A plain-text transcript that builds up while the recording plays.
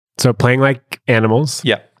So playing like animals.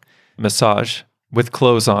 Yeah. Massage with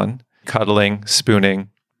clothes on, cuddling, spooning,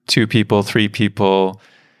 2 people, 3 people,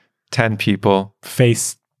 10 people.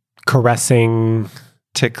 Face caressing.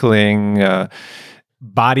 Tickling.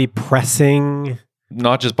 Body pressing.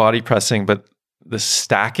 Not just body pressing, but the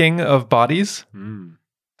stacking of bodies.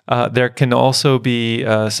 There can also be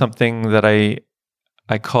something that I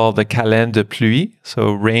call the câlin de pluie,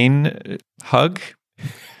 so rain hug.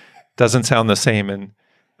 Doesn't sound the same in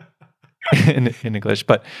English,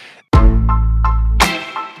 but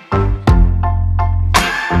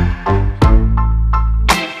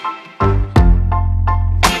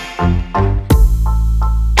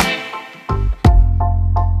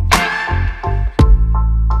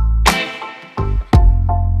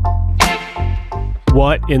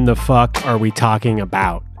what in the fuck are we talking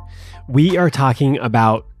about? We are talking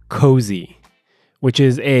about cozy, which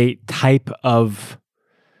is a type of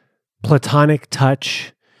Platonic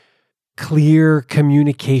touch, clear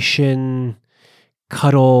communication,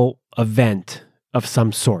 cuddle event of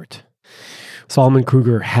some sort. Solomon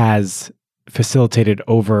Krueger has facilitated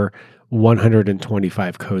over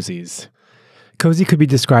 125 cozies. Cozy could be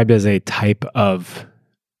described as a type of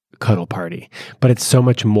cuddle party, but it's so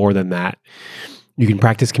much more than that. You can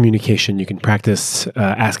practice communication. You can practice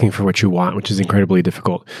asking for what you want, which is incredibly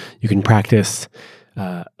difficult. You can practice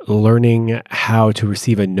learning how to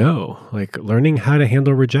receive a no, like learning how to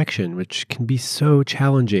handle rejection, which can be so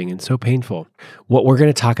challenging and so painful. What we're going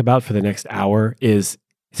to talk about for the next hour is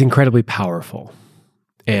it's incredibly powerful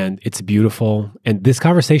and it's beautiful. And this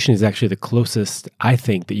conversation is actually the closest, I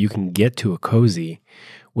think, that you can get to a cozy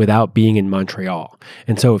without being in Montreal.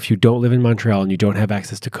 And so if you don't live in Montreal and you don't have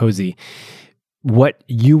access to cozy, what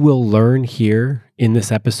you will learn here in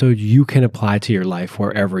this episode, you can apply to your life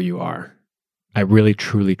wherever you are. I really,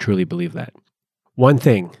 truly, truly believe that. One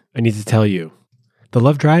thing I need to tell you, the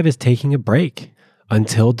Love Drive is taking a break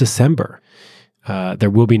until December. There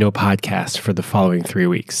will be no podcast for the following 3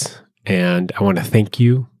 weeks. And I want to thank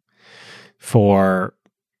you for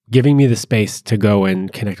giving me the space to go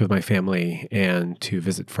and connect with my family and to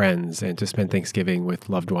visit friends and to spend Thanksgiving with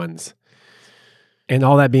loved ones. And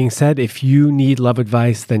all that being said, if you need love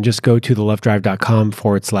advice, then just go to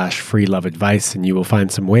thelovedrive.com/free love advice, and you will find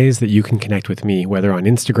some ways that you can connect with me, whether on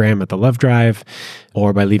Instagram at The Love Drive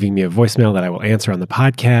or by leaving me a voicemail that I will answer on the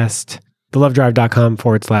podcast.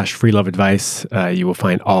 Thelovedrive.com/free love advice. You will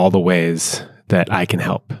find all the ways that I can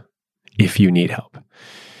help if you need help.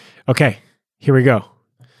 Okay, here we go.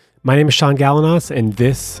 My name is Sean Galanos, and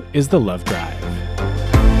this is The Love Drive.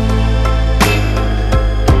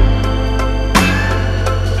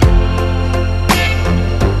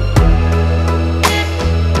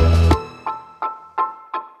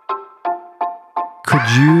 Could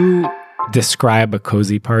you describe a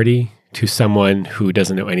cozy party to someone who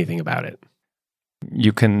doesn't know anything about it?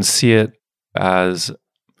 You can see it as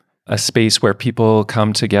a space where people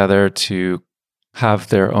come together to have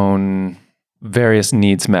their own various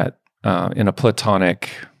needs met in a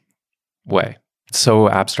Platonic way. It's so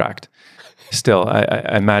abstract. Still,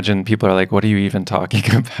 I imagine people are like, what are you even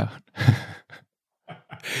talking about?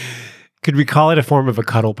 Could we call it a form of a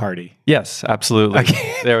cuddle party? Yes, absolutely.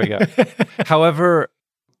 Okay. There we go. However,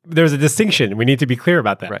 there's a distinction. We need to be clear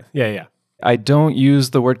about that. Right. Yeah. I don't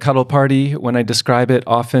use the word cuddle party when I describe it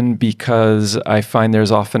often because I find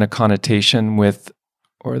there's often a connotation with,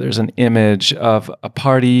 or there's an image of a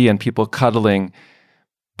party and people cuddling.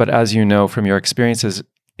 But as you know from your experiences,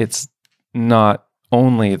 it's not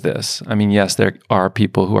only this. I mean, yes, there are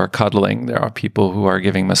people who are cuddling. There are people who are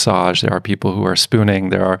giving massage. There are people who are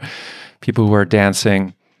spooning. There are people who are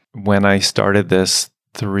dancing. When I started this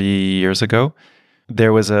 3 years ago,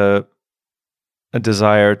 there was a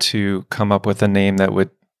desire to come up with a name that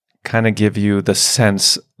would kind of give you the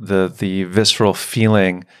sense, the visceral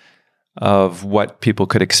feeling of what people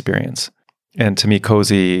could experience. And to me,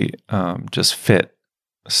 cozy just fit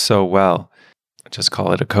so well. Just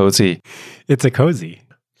call it a cozy. It's a cozy.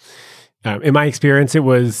 In my experience, it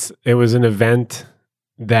was an event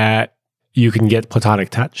that you can get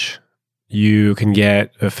Platonic touch. You can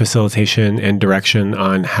get a facilitation and direction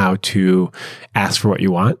on how to ask for what you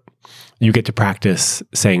want. You get to practice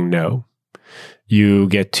saying no. You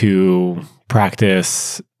get to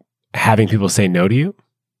practice having people say no to you,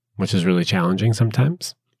 which is really challenging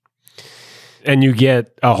sometimes. And you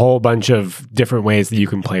get a whole bunch of different ways that you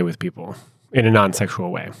can play with people in a non-sexual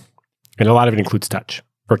way. And a lot of it includes touch,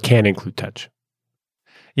 or can include touch.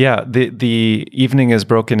 Yeah, the evening is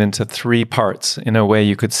broken into 3 parts. In a way,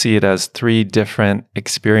 you could see it as 3 different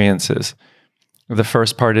experiences. The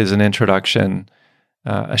first part is an introduction,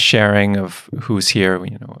 a sharing of who's here,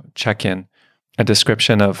 check-in. a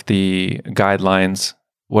description of the guidelines,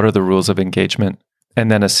 what are the rules of engagement, and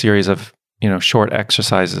then a series of, short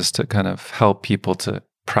exercises to kind of help people to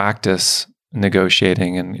practice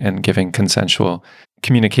negotiating and giving consensual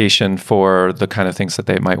communication for the kind of things that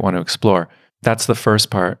they might want to explore. That's the first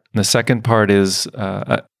part. The second part is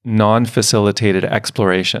a non-facilitated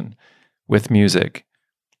exploration with music.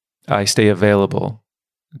 I stay available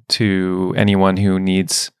to anyone who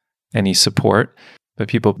needs any support, but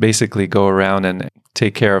people basically go around and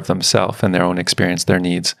take care of themselves and their own experience, their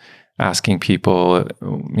needs, asking people,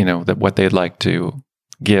 that what they'd like to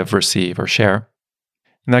give, receive, or share.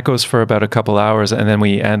 And that goes for about a couple hours, and then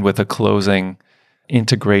we end with a closing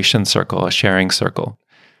integration circle, a sharing circle.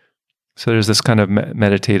 So there's this kind of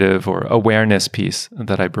meditative or awareness piece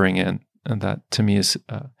that I bring in, and that to me is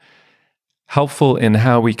helpful in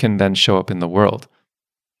how we can then show up in the world.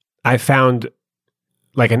 I found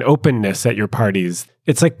like an openness at your parties.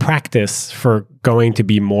 It's like practice for going to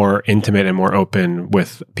be more intimate and more open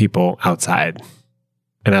with people outside.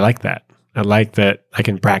 And I like that. I like that I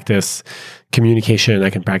can practice communication. I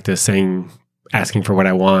can practice asking for what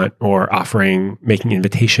I want, or making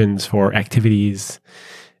invitations for activities.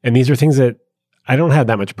 And these are things that I don't have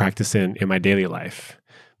that much practice in my daily life.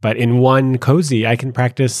 But in one cozy, I can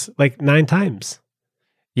practice like 9 times.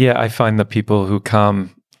 Yeah, I find the people who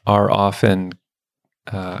come are often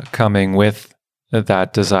coming with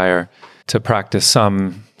that desire to practice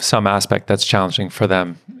some aspect that's challenging for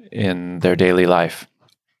them in their daily life,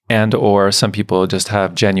 and or some people just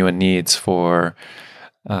have genuine needs for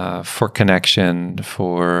connection,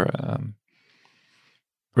 for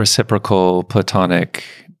reciprocal platonic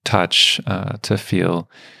touch, to feel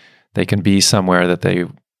they can be somewhere that they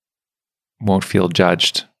won't feel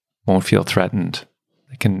judged, won't feel threatened.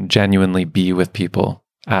 They can genuinely be with people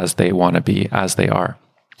as they want to be, as they are.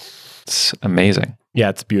 It's amazing. Yeah,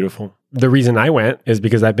 it's beautiful. The reason I went is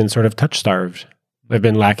because I've been sort of touch starved. I've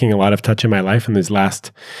been lacking a lot of touch in my life in these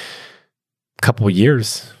last couple of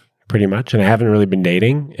years, pretty much. And I haven't really been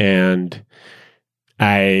dating. And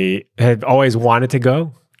I had always wanted to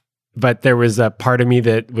go, but there was a part of me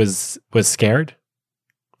that was scared.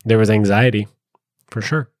 There was anxiety, for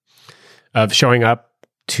sure, of showing up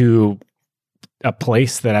to a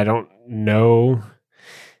place that I don't know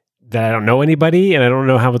anybody, and I don't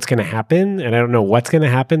know how it's going to happen, and I don't know what's going to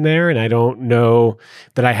happen there, and I don't know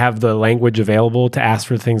that I have the language available to ask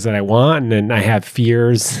for things that I want, and then I have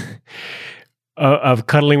fears of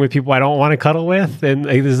cuddling with people I don't want to cuddle with, and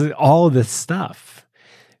there's all of this stuff.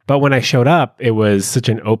 But when I showed up, it was such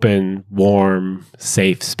an open, warm,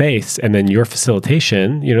 safe space, and then your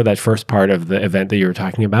facilitation, that first part of the event that you were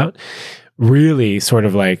talking about, really sort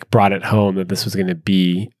of like brought it home that this was going to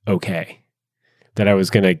be okay. That I was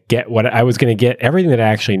going to get everything that I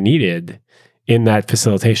actually needed in that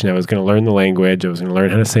facilitation. I was going to learn the language. I was going to learn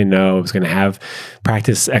how to say no. I was going to have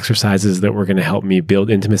practice exercises that were going to help me build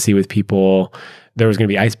intimacy with people. There was going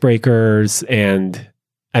to be icebreakers. And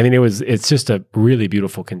I mean, it's just a really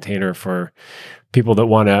beautiful container for people that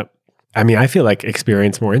want to, I feel like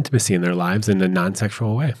experience more intimacy in their lives in a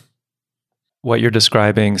non-sexual way. What you're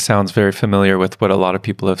describing sounds very familiar with what a lot of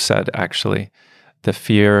people have said, actually. The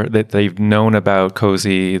fear that they've known about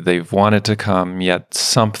cozy, they've wanted to come, yet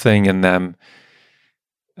something in them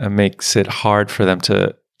makes it hard for them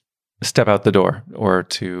to step out the door or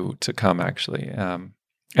to come, actually. And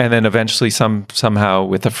then eventually, somehow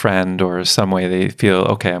with a friend or some way, they feel,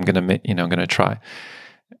 okay, I'm gonna try.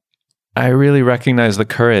 I really recognize the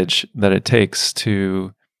courage that it takes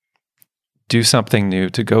to do something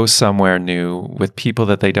new, to go somewhere new with people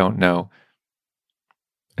that they don't know,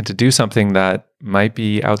 and to do something that might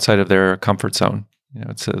be outside of their comfort zone.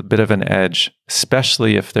 It's a bit of an edge,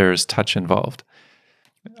 especially if there's touch involved.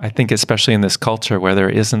 I think especially in this culture where there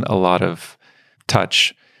isn't a lot of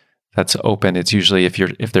touch that's open, it's usually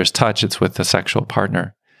if there's touch, it's with a sexual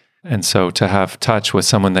partner. And so to have touch with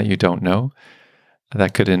someone that you don't know,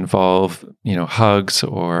 that could involve, hugs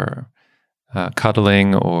or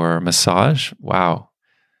cuddling or massage. Wow.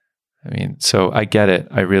 So I get it.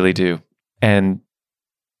 I really do. And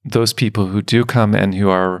those people who do come and who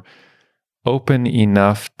are open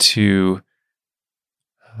enough to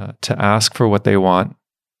ask for what they want,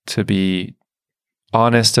 to be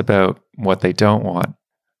honest about what they don't want,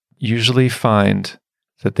 usually find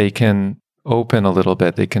that they can open a little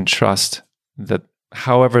bit. They can trust that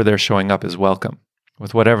however they're showing up is welcome,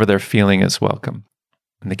 with whatever they're feeling is welcome.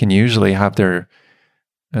 And they can usually have their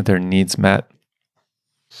needs met.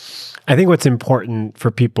 I think what's important for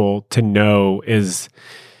people to know is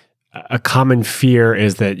a common fear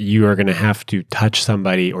is that you are going to have to touch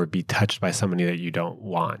somebody or be touched by somebody that you don't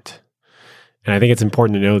want. And I think it's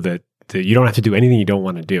important to know that you don't have to do anything you don't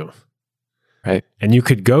want to do. Right. And you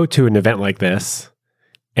could go to an event like this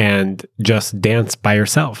and just dance by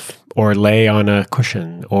yourself, or lay on a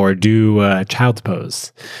cushion, or do a child's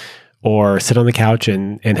pose, or sit on the couch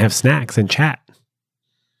and have snacks and chat.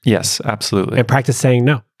 Yes, absolutely. And practice saying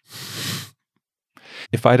no.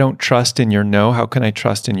 If I don't trust in your no, how can I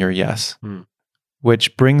trust in your yes?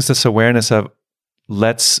 Which brings this awareness of,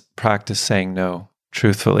 let's practice saying no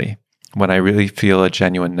truthfully. When I really feel a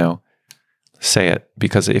genuine no, say it.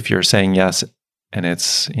 Because if you're saying yes and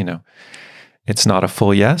it's, it's not a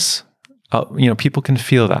full yes, people can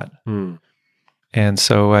feel that. And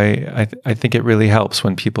so I think it really helps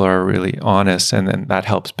when people are really honest, and then that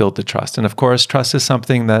helps build the trust. And of course, trust is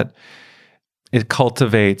something that it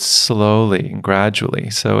cultivates slowly and gradually.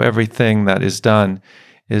 So everything that is done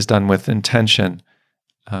with intention.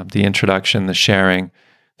 The introduction, the sharing,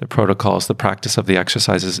 the protocols, the practice of the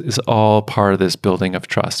exercises is all part of this building of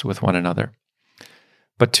trust with one another.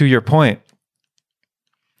 But to your point,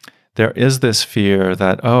 there is this fear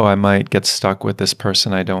that, I might get stuck with this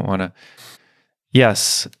person. I don't want to.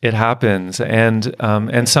 Yes, it happens. And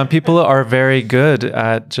some people are very good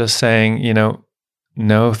at just saying,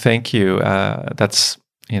 no, thank you. That's,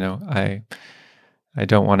 I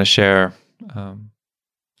don't want to share.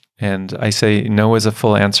 And I say no is a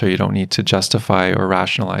full answer. You don't need to justify or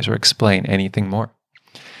rationalize or explain anything more.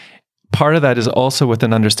 Part of that is also with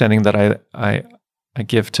an understanding that I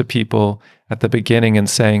give to people at the beginning, and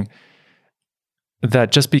saying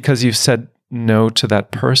that just because you've said no to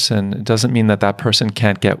that person, it doesn't mean that that person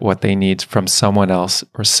can't get what they need from someone else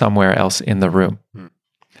or somewhere else in the room.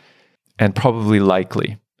 And probably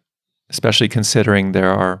likely, especially considering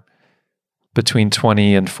there are between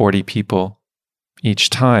 20 and 40 people each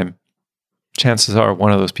time, chances are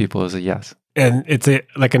one of those people is a yes. And it's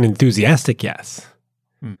like an enthusiastic yes.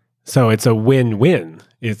 So it's a win-win.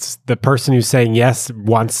 It's the person who's saying yes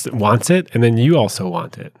wants it, and then you also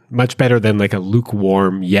want it. Much better than like a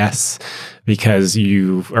lukewarm yes because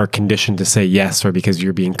you are conditioned to say yes, or because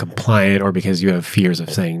you're being compliant, or because you have fears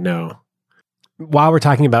of saying no. While we're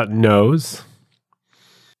talking about no's,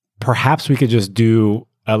 perhaps we could just do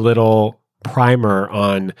a little primer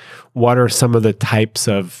on what are some of the types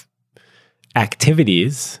of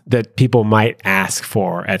activities that people might ask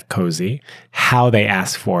for at Cozy, how they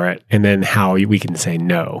ask for it, and then how we can say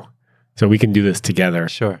no. So we can do this together.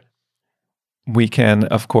 Sure. We can,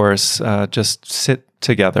 of course, just sit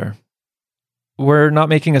together. We're not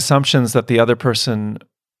making assumptions that the other person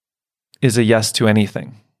is a yes to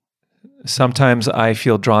anything. Sometimes I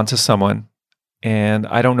feel drawn to someone and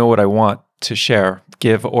I don't know what I want to share,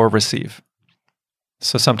 give, or receive.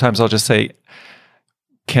 So sometimes I'll just say,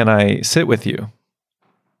 can I sit with you?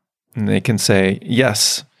 And they can say,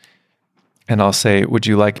 yes. And I'll say, would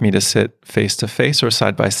you like me to sit face to face, or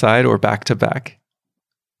side by side, or back to back?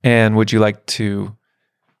 And would you like to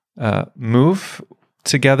move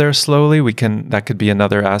together slowly? That could be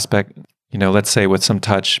another aspect. Let's say with some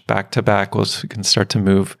touch, back to back, we can start to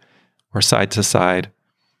move, or side to side.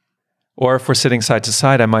 Or if we're sitting side to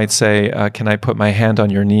side, I might say, can I put my hand on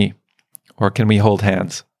your knee? Or can we hold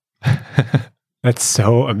hands? That's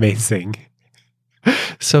so amazing.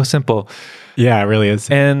 So simple. Yeah, it really is.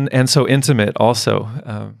 And so intimate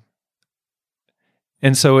also.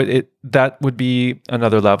 And so that would be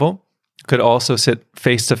another level. Could also sit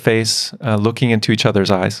face to face, looking into each other's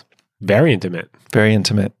eyes. Very intimate. Very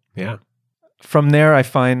intimate. Yeah. From there, I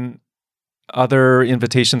find other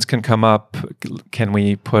invitations can come up. Can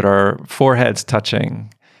we put our foreheads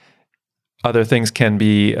touching? Other things can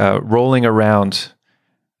be rolling around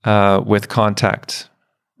with contact,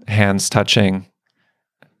 hands touching,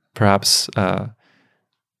 perhaps a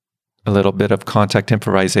little bit of contact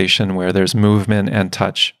improvisation where there's movement and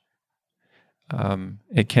touch.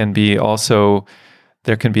 It can be also,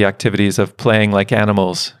 there can be activities of playing like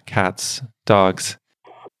animals, cats, dogs.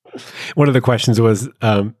 One of the questions was,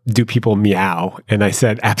 do people meow? And I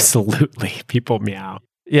said, absolutely, people meow.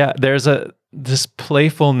 Yeah, this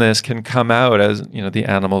playfulness can come out as, the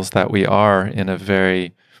animals that we are, in a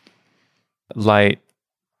very light,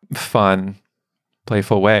 fun,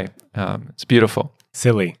 playful way. It's beautiful.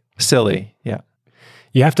 Silly, yeah.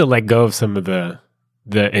 You have to let go of some of the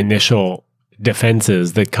initial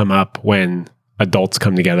defenses that come up when adults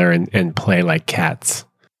come together and play like cats.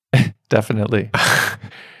 Definitely.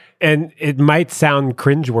 And it might sound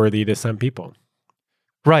cringeworthy to some people.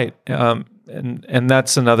 Right. And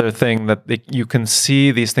that's another thing, that you can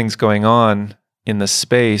see these things going on in the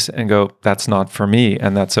space and go, that's not for me,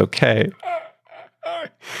 and that's okay.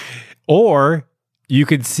 Or you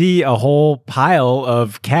could see a whole pile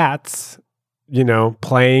of cats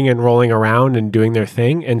playing and rolling around and doing their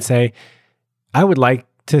thing and say, I would like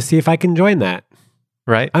to see if I can join that.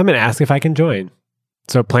 Right. I'm going to ask if I can join.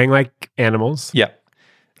 So playing like animals. Yeah.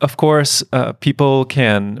 Of course, people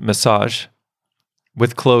can massage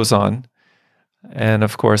with clothes on. And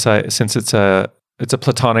of course, since it's a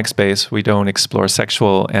Platonic space, we don't explore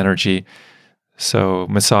sexual energy. So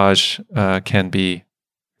massage can be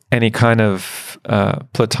any kind of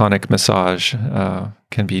Platonic massage.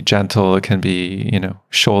 Can be gentle. It can be,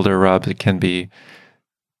 shoulder rub. It can be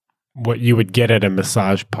what you would get at a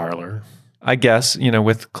massage parlor. I guess,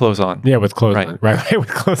 with clothes on. Yeah, with clothes on. Right, with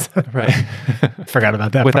clothes on. Right. Forgot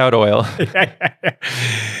about that. Without oil.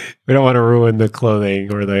 We don't want to ruin the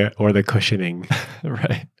clothing or the cushioning.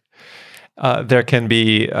 Right. There can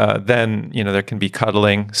be there can be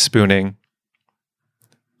cuddling, spooning,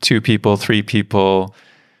 2 people, 3 people,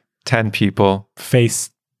 10 people. Face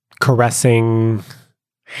caressing,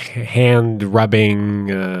 hand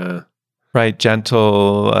rubbing. Right,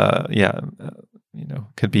 gentle,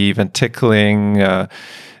 could be even tickling,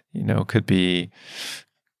 could be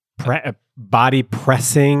body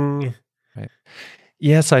pressing. Right.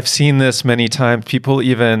 Yes, I've seen this many times. People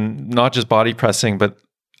even, not just body pressing, but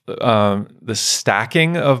the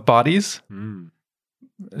stacking of bodies.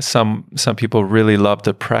 Some people really love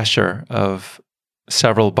the pressure of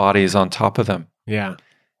several bodies on top of them. Yeah.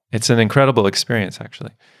 It's an incredible experience,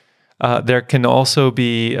 actually. There can also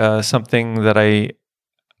be something that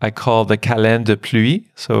I call the câlin de pluie,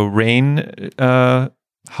 so rain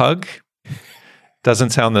hug. Doesn't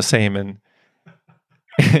sound the same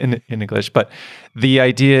in English, but the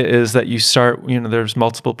idea is that you start, there's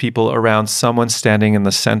multiple people around, someone standing in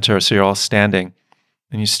the center, so you're all standing,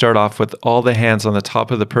 and you start off with all the hands on the top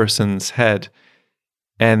of the person's head,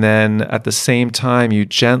 and then at the same time, you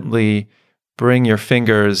gently bring your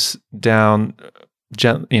fingers down,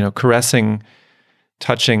 caressing,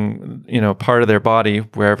 touching, part of their body,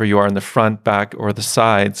 wherever you are in the front, back, or the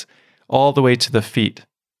sides, all the way to the feet.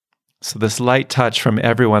 So this light touch from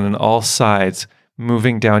everyone on all sides,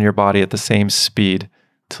 moving down your body at the same speed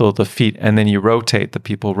till the feet, and then you rotate. The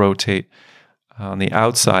people rotate on the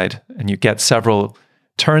outside, and you get several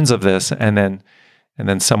turns of this, and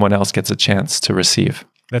then someone else gets a chance to receive.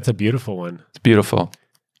 That's a beautiful one. It's beautiful.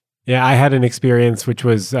 Yeah, I had an experience which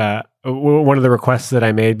was one of the requests that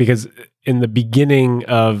I made, because in the beginning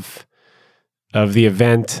of the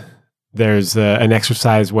event, there's an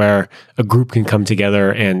exercise where a group can come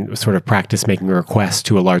together and sort of practice making a request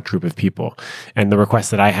to a large group of people. And the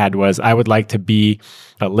request that I had was, I would like to be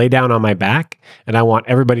lay down on my back, and I want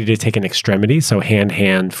everybody to take an extremity, so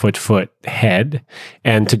hand, foot, head,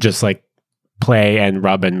 and to just like play and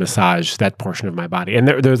rub and massage that portion of my body. And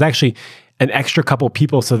there was actually an extra couple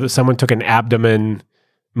people, so that someone took an abdomen,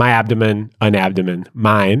 my abdomen, an abdomen,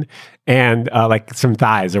 mine, and like some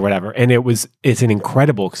thighs or whatever. And it's an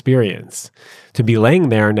incredible experience to be laying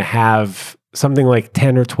there and to have something like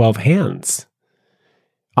 10 or 12 hands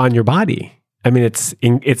on your body. I mean, it's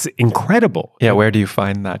incredible. Yeah, where do you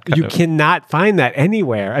find that? You cannot find that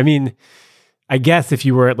anywhere. I mean, I guess if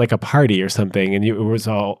you were at like a party or something and it was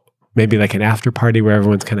all maybe like an after party where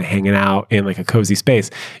everyone's kind of hanging out in like a cozy space,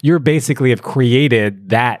 you're basically have created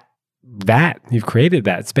that you've created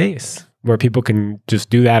that space where people can just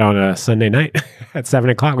do that on a Sunday night at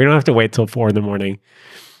 7:00. We don't have to wait till 4 a.m. You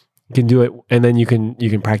can do it, and then you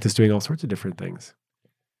can practice doing all sorts of different things.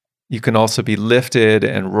 You can also be lifted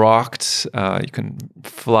and rocked. You can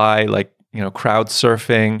fly, like, crowd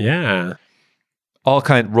surfing. Yeah. All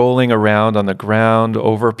kind, rolling around on the ground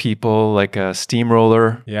over people, like a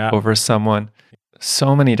steamroller over someone.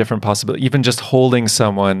 So many different possibilities. Even just holding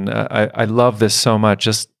someone. I love this so much.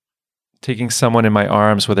 Just taking someone in my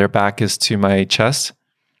arms where their back is to my chest,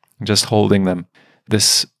 and just holding them.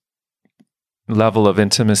 This level of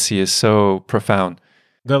intimacy is so profound.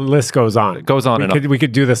 The list goes on. It goes on We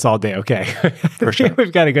could do this all day. Okay. For sure.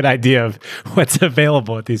 We've got a good idea of what's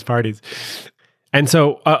available at these parties. And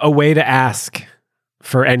so a way to ask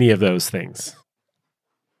for any of those things.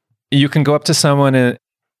 You can go up to someone and,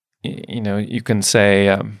 you can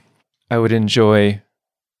say, I would enjoy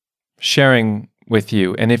sharing with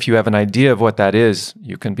you. And if you have an idea of what that is,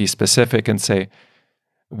 you can be specific and say,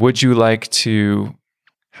 would you like to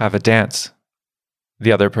have a dance?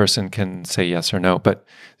 The other person can say yes or no, but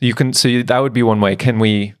that would be one way. Can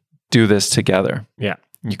we do this together? Yeah.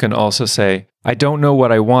 You can also say, I don't know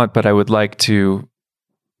what I want, but I would like to,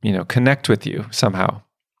 connect with you somehow.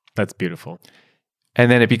 That's beautiful. And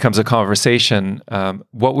then it becomes a conversation.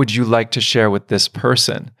 What would you like to share with this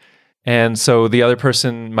person? And so the other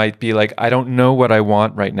person might be like, I don't know what I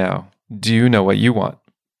want right now. Do you know what you want?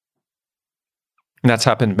 And that's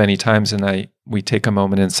happened many times. And we take a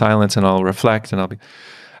moment in silence, and I'll reflect, and I'll be,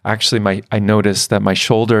 actually, I notice that my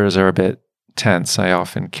shoulders are a bit tense. I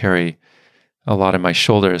often carry a lot of my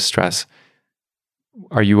shoulder stress.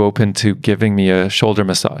 Are you open to giving me a shoulder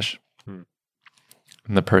massage?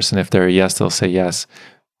 And the person, if they're a yes, they'll say yes.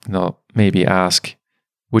 And they'll maybe ask,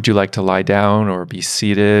 would you like to lie down or be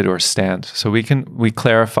seated or stand? So we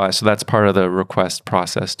clarify. So that's part of the request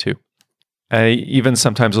process too. I even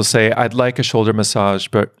sometimes will say, I'd like a shoulder massage,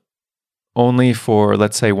 but only for,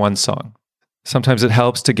 let's say, one song. Sometimes it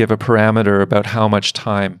helps to give a parameter about how much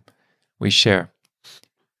time we share.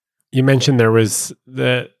 You mentioned there was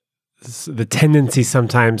the tendency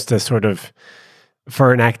sometimes to sort of,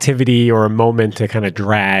 for an activity or a moment, to kind of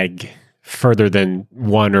drag further than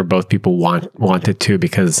one or both people want it to,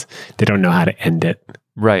 because they don't know how to end it.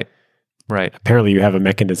 Right. Apparently you have a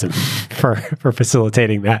mechanism for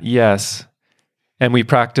facilitating that. Yes. And we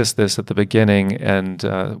practice this at the beginning, and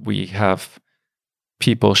we have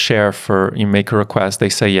people share you make a request, they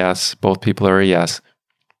say yes, both people are a yes.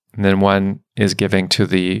 And then one is giving to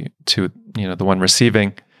the one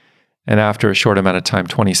receiving. And after a short amount of time,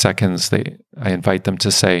 20 seconds, I invite them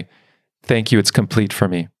to say, thank you, it's complete for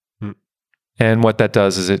me. And what that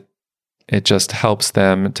does is it just helps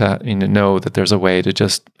them to know that there's a way to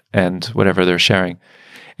just end whatever they're sharing.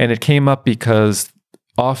 And it came up because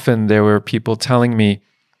often there were people telling me,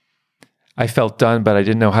 I felt done, but I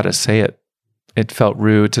didn't know how to say it. It felt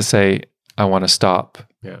rude to say, I want to stop,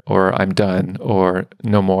 or I'm done, or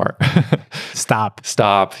no more. Stop,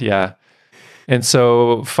 yeah. And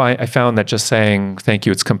so I found that just saying, thank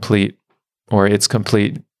you, it's complete, or it's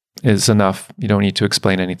complete is enough. You don't need to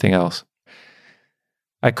explain anything else.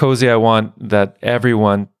 At Cozy, I want that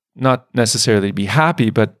everyone, not necessarily be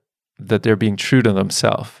happy, but that they're being true to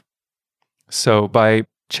themselves. So by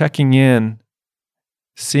checking in,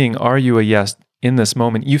 seeing, are you a yes in this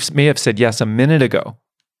moment? You may have said yes a minute ago.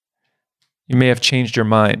 You may have changed your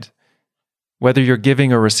mind. Whether you're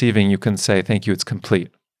giving or receiving, you can say, thank you, it's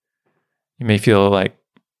complete. You may feel like,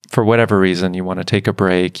 for whatever reason, you want to take a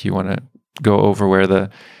break, you want to go over where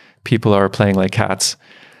the people are playing like cats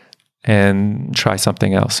and try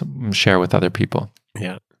something else and share with other people.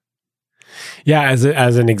 Yeah. Yeah, as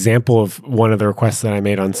an example of one of the requests that I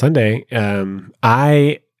made on Sunday,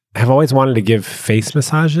 I have always wanted to give face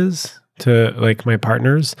massages to like my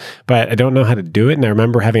partners, but I don't know how to do it. And I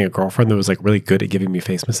remember having a girlfriend that was like really good at giving me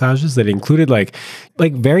face massages that included like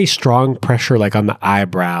very strong pressure like on the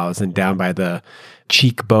eyebrows and down by the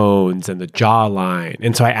cheekbones and the jawline.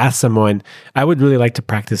 And so I asked someone, I would really like to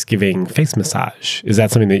practice giving face massage. Is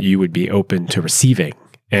that something that you would be open to receiving?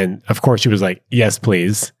 And of course she was like, yes,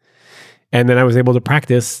 please. And then I was able to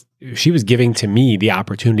practice. She was giving to me the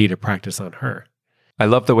opportunity to practice on her. I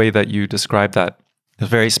love the way that you describe that. It's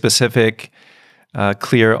very specific,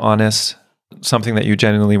 clear, honest, something that you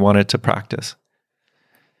genuinely wanted to practice.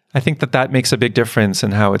 I think that makes a big difference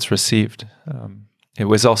in how it's received. It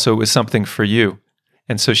was something for you.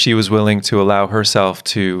 And so she was willing to allow herself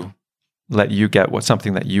to let you get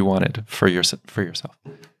something that you wanted for yourself.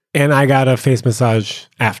 And I got a face massage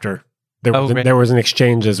after. There was an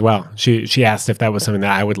exchange as well. She asked if that was something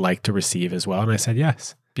that I would like to receive as well. And I said,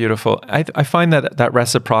 yes. Beautiful. I find that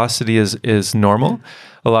reciprocity is normal.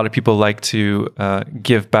 A lot of people like to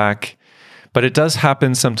give back, but it does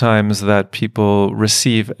happen sometimes that people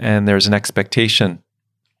receive and there's an expectation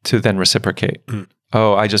to then reciprocate.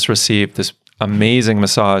 Oh, I just received this amazing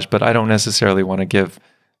massage, but I don't necessarily want to give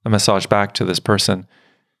a massage back to this person.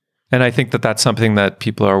 And I think that that's something that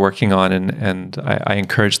people are working on, and I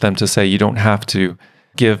encourage them to say, you don't have to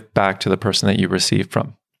give back to the person that you received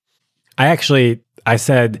from. I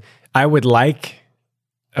said, I would like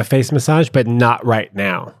a face massage, but not right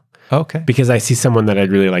now. Okay. Because I see someone that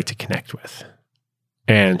I'd really like to connect with.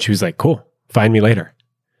 And she was like, cool, find me later.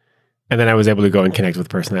 And then I was able to go and connect with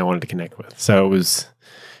the person I wanted to connect with. So it was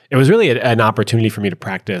really an opportunity for me to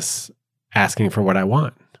practice asking for what I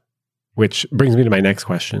want, which brings me to my next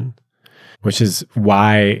question, which is,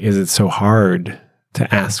 why is it so hard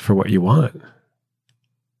to ask for what you want?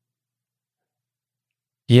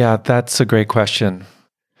 Yeah, that's a great question.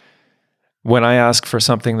 When I ask for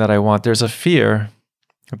something that I want, there's a fear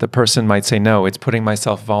that the person might say no. It's putting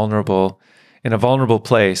myself in a vulnerable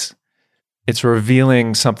place. It's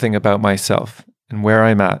revealing something about myself and where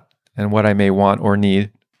I'm at and what I may want or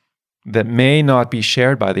need that may not be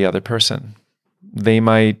shared by the other person. They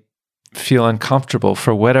might feel uncomfortable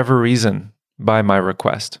for whatever reason by my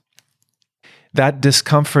request. That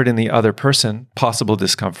discomfort in the other person, possible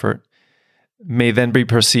discomfort, may then be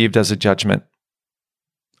perceived as a judgment.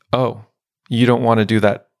 Oh, you don't want to do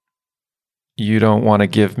that. You don't want to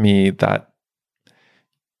give me that.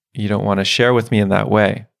 you don't want to share with me in that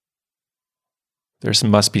way. There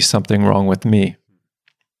must be something wrong with me.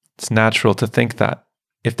 It's natural to think that.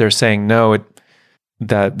 If they're saying no,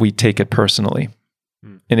 that we take it personally.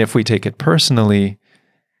 And if we take it personally,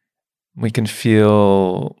 we can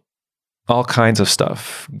feel all kinds of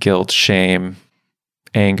stuff: guilt, shame,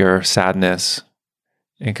 anger, sadness.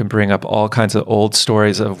 It can bring up all kinds of old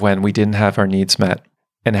stories of when we didn't have our needs met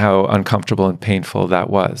and how uncomfortable and painful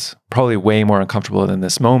that was. Probably way more uncomfortable than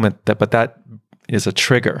this moment, but that is a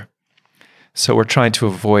trigger. So we're trying to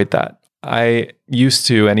avoid that. I used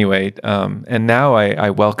to anyway, and now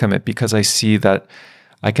I welcome it because I see that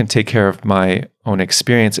I can take care of my own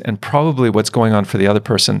experience, and probably what's going on for the other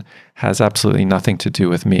person has absolutely nothing to do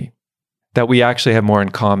with me. That we actually have more in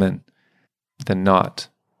common than not.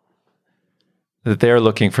 That they're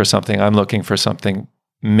looking for something, I'm looking for something.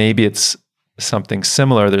 Maybe it's something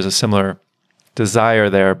similar, there's a similar desire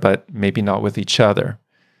there, but maybe not with each other.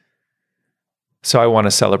 So I want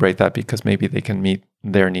to celebrate that because maybe they can meet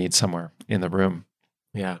their needs somewhere in the room.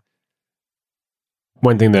 Yeah.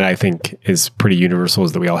 One thing that I think is pretty universal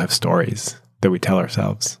is that we all have stories that we tell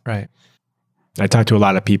ourselves. Right. I talk to a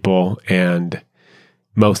lot of people, and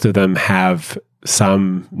most of them have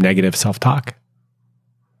some negative self-talk.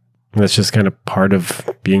 That's just kind of part of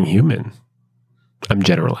being human. I'm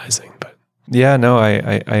generalizing, but yeah, no,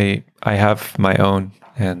 I have my own,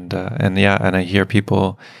 and I hear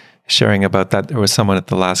people sharing about that. There was someone at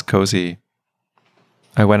the last Cozy.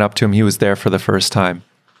 I went up to him. He was there for the first time.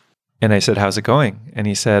 And I said, how's it going? And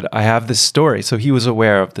he said, I have this story. So he was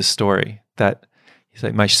aware of the story. That he's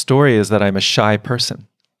like, my story is that I'm a shy person.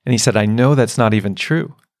 And he said, I know that's not even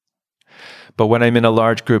true. But when I'm in a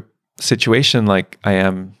large group situation like I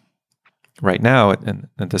am right now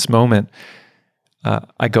at this moment,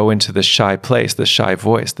 I go into this shy place, this shy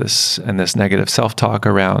voice, this negative self-talk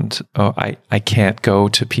around, I can't go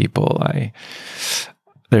to people.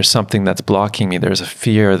 There's something that's blocking me. There's a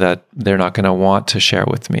fear that they're not going to want to share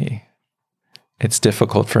with me. It's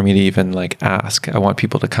difficult for me to even ask. I want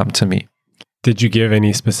people to come to me. Did you give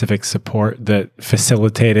any specific support that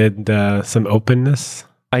facilitated some openness?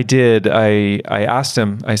 I did. I asked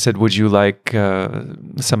him, I said, would you like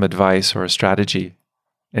some advice or a strategy?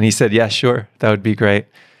 And he said, yeah, sure. That would be great.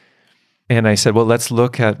 And I said, well, let's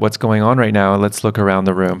look at what's going on right now. Let's look around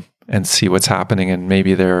the room and see what's happening. And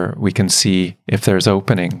maybe we can see if there's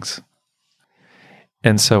openings.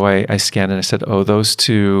 And so I scanned and I said, oh, those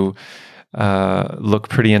two look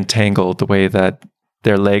pretty entangled, the way that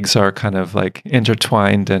their legs are kind of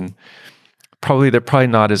intertwined, and they're probably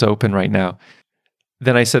not as open right now.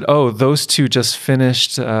 Then I said, oh, those two just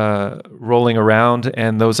finished rolling around,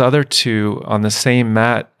 and those other two on the same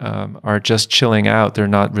mat are just chilling out. They're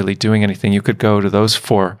not really doing anything. You could go to those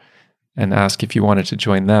four and ask if you wanted to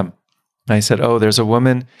join them. And I said, oh, there's a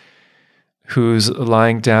woman who's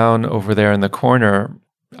lying down over there in the corner.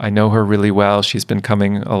 I know her really well. She's been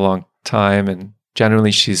coming a long time, and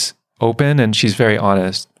generally she's open and she's very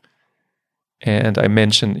honest. And I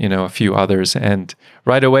mentioned, a few others, and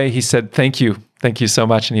right away he said, thank you so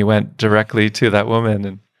much. And he went directly to that woman.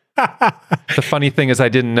 And the funny thing is, I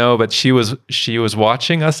didn't know, but she was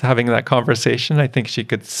watching us having that conversation. I think she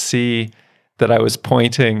could see that I was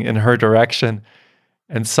pointing in her direction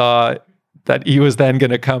and saw that he was then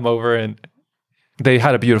going to come over, and they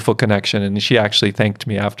had a beautiful connection. And she actually thanked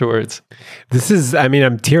me afterwards.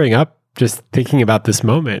 I'm tearing up just thinking about this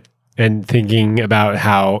moment and thinking about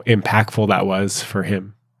how impactful that was for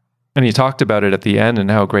him. And he talked about it at the end and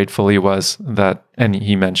how grateful he was and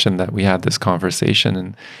he mentioned that we had this conversation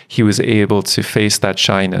and he was able to face that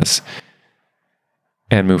shyness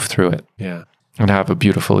and move through it. Yeah. And have a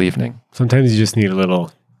beautiful evening. Sometimes you just need a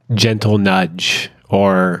little gentle nudge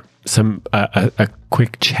or a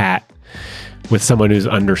quick chat with someone who's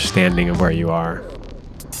understanding of where you are.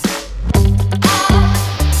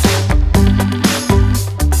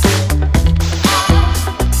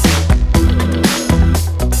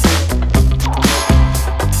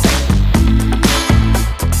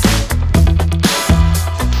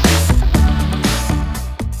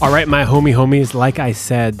 All right, my homies, like I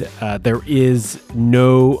said, there is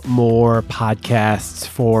no more podcasts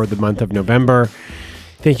for the month of November.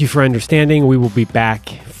 Thank you for understanding. We will be back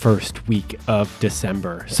first week of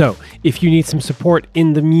December. So if you need some support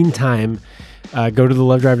in the meantime, go to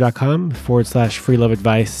thelovedrive.com/free love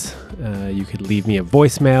advice. You could leave me a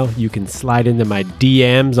voicemail. You can slide into my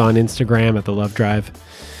DMs on Instagram at The Love Drive.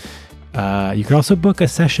 You can also book a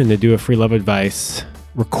session to do a free love advice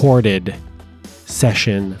recorded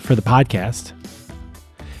session for the podcast.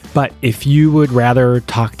 But if you would rather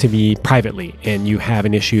talk to me privately and you have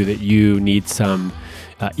an issue that you need some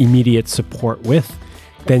immediate support with,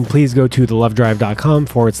 then please go to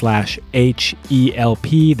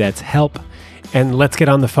thelovedrive.com/HELP. That's help. And let's get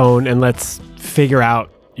on the phone and let's figure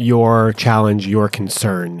out your challenge, your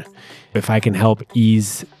concern. If I can help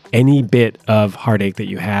ease any bit of heartache that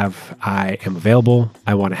you have, I am available.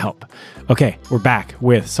 I want to help. Okay, we're back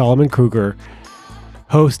with Solomon Krueger,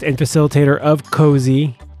 host and facilitator of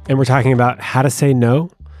Cozy. And we're talking about how to say no,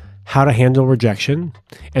 how to handle rejection.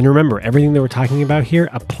 And remember, everything that we're talking about here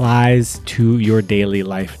applies to your daily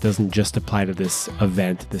life. It doesn't just apply to this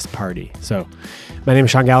event, this party. So my name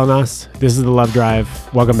is Sean Galanos. This is The Love Drive.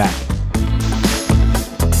 Welcome back.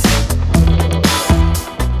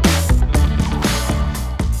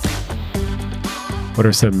 What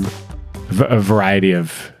are a variety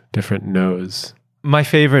of different no's? My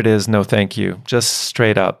favorite is no thank you, just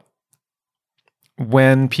straight up.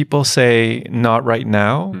 When people say not right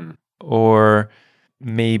now, or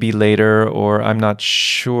maybe later, or I'm not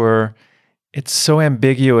sure, it's so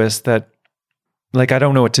ambiguous that, like, I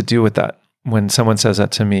don't know what to do with that when someone says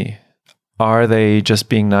that to me. Are they just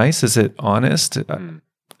being nice? Is it honest?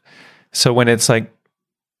 So when it's like,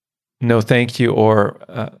 no thank you, or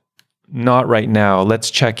not right now,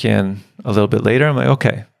 let's check in a little bit later, I'm like,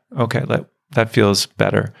 okay, that feels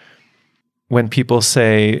better. When people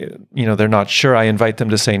say, they're not sure, I invite them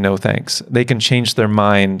to say no thanks. They can change their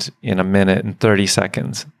mind in a minute and 30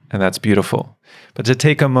 seconds, and that's beautiful. But to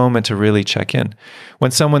take a moment to really check in.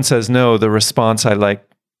 When someone says no, the response I like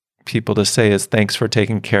people to say is, thanks for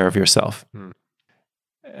taking care of yourself.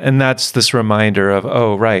 And that's this reminder of,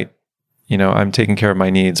 oh, right, I'm taking care of my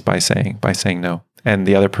needs by saying no. And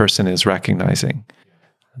the other person is recognizing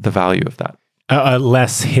the value of that. A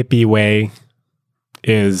less hippie way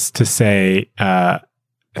is to say,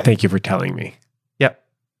 thank you for telling me. Yep.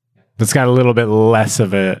 It's got a little bit less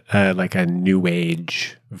of a new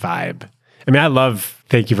age vibe. I mean, I love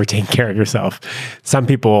thank you for taking care of yourself. Some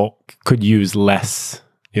people could use less,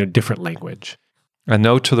 different language. A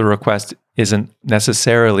no to the request isn't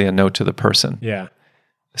necessarily a no to the person. Yeah.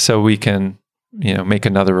 So we can, make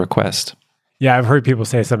another request. Yeah, I've heard people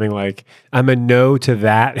say something like, I'm a no to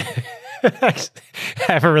that. I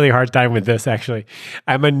have a really hard time with this, actually.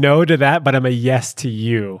 I'm a no to that, but I'm a yes to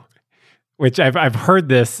you, which I've heard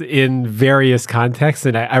this in various contexts,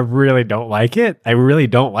 and I really don't like it. I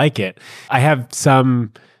have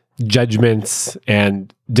some judgments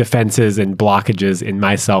and defenses and blockages in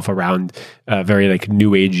myself around very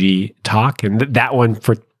new agey talk, and that one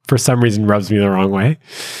for some reason rubs me the wrong way,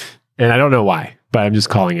 and I don't know why, but I'm just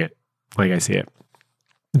calling it like I see it.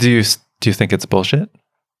 Do you think it's bullshit?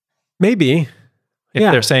 Maybe.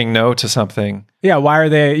 If they're saying no to something. Yeah, why are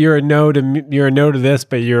they, you're a no to this,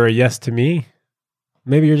 but you're a yes to me?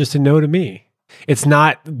 Maybe you're just a no to me. It's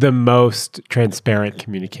not the most transparent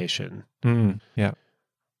communication. Yeah.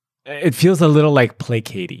 It feels a little like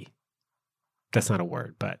placatey. That's not a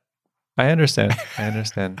word, but. I understand.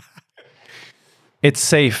 It's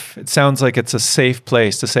safe. It sounds like it's a safe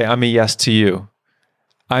place to say, I'm a yes to you.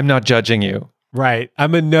 I'm not judging you. Right.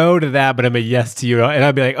 I'm a no to that, but I'm a yes to you. And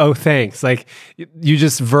I'd be like, oh, thanks. Like, you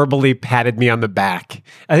just verbally patted me on the back.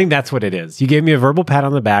 I think that's what it is. You gave me a verbal pat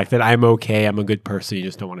on the back that I'm okay. I'm a good person. You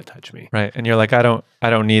just don't want to touch me. Right. And you're like, I don't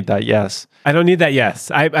need that yes. I don't need that yes.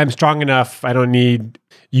 I'm strong enough. I don't need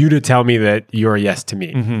you to tell me that you're a yes to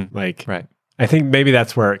me. Mm-hmm. Right. I think maybe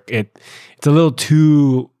that's where it's a little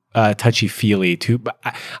too touchy-feely too.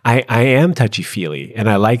 I am touchy-feely, and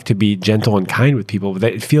I like to be gentle and kind with people,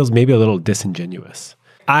 but it feels maybe a little disingenuous.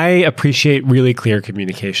 I appreciate really clear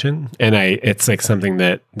communication, and it's like something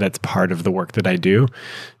that's part of the work that I do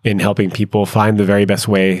in helping people find the very best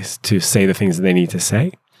ways to say the things that they need to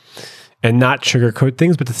say, and not sugarcoat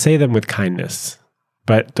things, but to say them with kindness.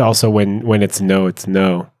 But also when it's no, it's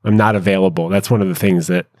no. I'm not available. That's one of the things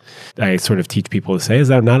that I sort of teach people to say is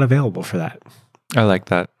that I'm not available for that. I like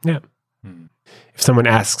that. Yeah. If someone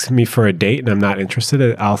asks me for a date and I'm not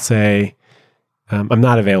interested, I'll say, I'm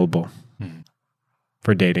not available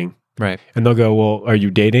for dating. Right. And they'll go, well, are you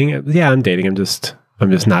dating? Yeah, I'm dating. I'm just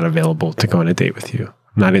not available to go on a date with you.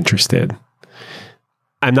 I'm not interested.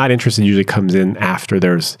 I'm not interested usually comes in after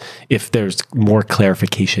if there's more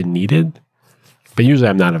clarification needed. But usually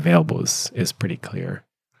I'm not available is pretty clear.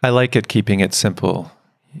 I like it keeping it simple.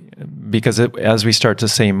 Because as we start to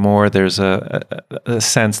say more, there's a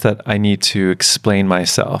sense that I need to explain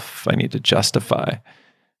myself. I need to justify,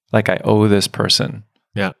 like I owe this person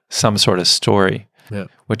some sort of story,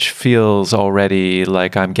 which feels already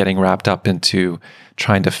like I'm getting wrapped up into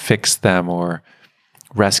trying to fix them or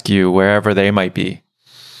rescue wherever they might be.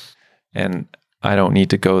 And I don't need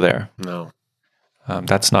to go there. No.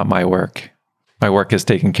 That's not my work. My work is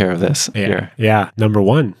taking care of this here. Yeah, number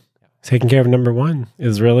one. Taking care of number one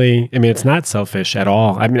is really, I mean, it's not selfish at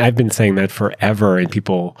all. I mean, I've been saying that forever, and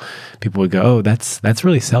people would go, oh, that's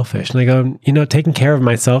really selfish. And I go, taking care of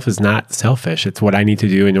myself is not selfish. It's what I need to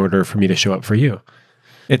do in order for me to show up for you.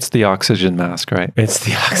 It's the oxygen mask, right? It's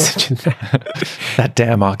the oxygen mask. That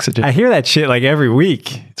damn oxygen. I hear that shit like every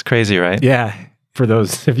week. It's crazy, right? Yeah. For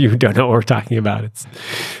those of you who don't know what we're talking about, it's,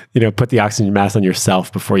 put the oxygen mask on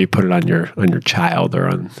yourself before you put it on your child or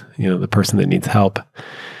on, the person that needs help.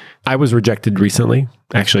 I was rejected recently.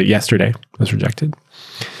 Actually, yesterday I was rejected.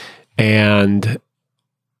 And,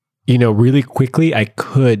 really quickly, I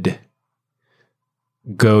could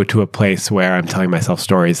go to a place where I'm telling myself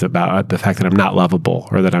stories about the fact that I'm not lovable,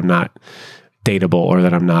 or that I'm not dateable, or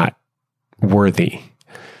that I'm not worthy.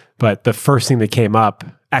 But the first thing that came up,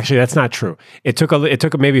 actually, that's not true. It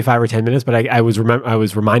took maybe 5 or 10 minutes, but I was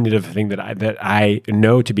reminded of a thing that I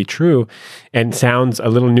know to be true, and sounds a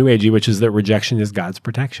little new agey, which is that rejection is God's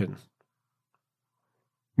protection.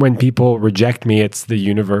 When people reject me, it's the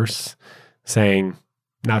universe saying,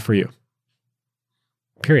 "Not for you."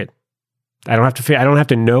 Period. I don't have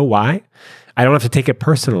to know why. I don't have to take it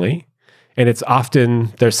personally. And it's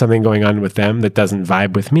often there's something going on with them that doesn't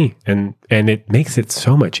vibe with me. And it makes it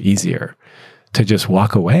so much easier to just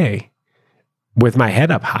walk away with my head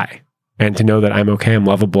up high and to know that I'm okay, I'm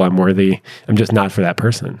lovable, I'm worthy. I'm just not for that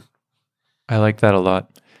person. I like that a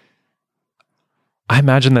lot. I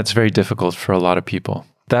imagine that's very difficult for a lot of people.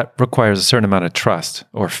 That requires a certain amount of trust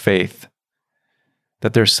or faith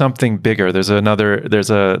that there's something bigger. There's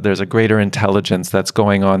a greater intelligence that's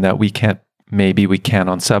going on that we can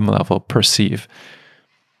on some level perceive.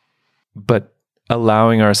 But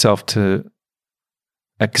allowing ourselves to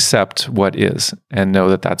accept what is and know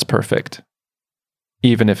that that's perfect,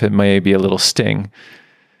 even if it may be a little sting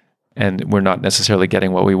and we're not necessarily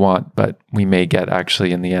getting what we want, but we may get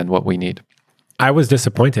actually in the end what we need. I was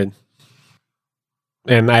disappointed.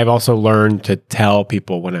 And I've also learned to tell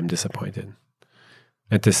people when I'm disappointed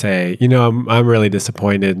and to say, I'm really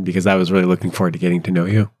disappointed because I was really looking forward to getting to know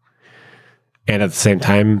you. And at the same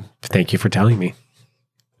time, thank you for telling me.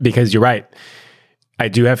 Because you're right. I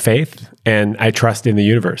do have faith and I trust in the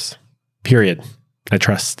universe, period. I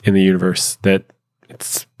trust in the universe that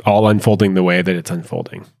it's all unfolding the way that it's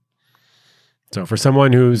unfolding. So for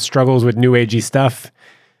someone who struggles with new agey stuff,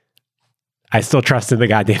 I still trust in the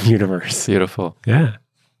goddamn universe. Beautiful. Yeah,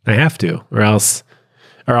 I have to, or else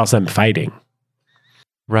I'm fighting.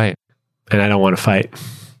 Right. And I don't want to fight.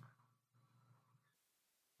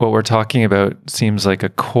 What we're talking about seems like a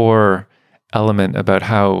core element about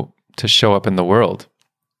how to show up in the world.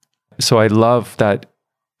 So I love that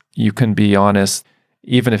you can be honest,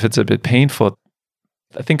 even if it's a bit painful.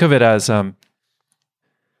 I think of it as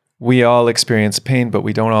we all experience pain, but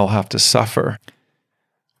we don't all have to suffer.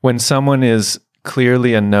 When someone is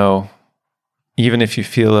clearly a no, even if you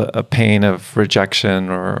feel a pain of rejection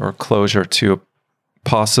or closure to a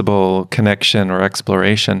possible connection or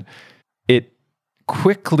exploration, it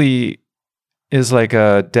quickly is like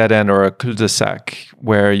a dead end or a cul-de-sac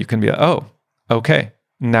where you can be, oh, okay,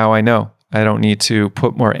 now I know. I don't need to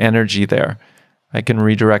put more energy there. I can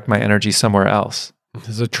redirect my energy somewhere else.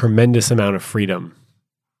 There's a tremendous amount of freedom.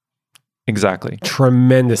 Exactly.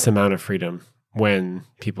 Tremendous amount of freedom when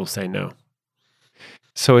people say no.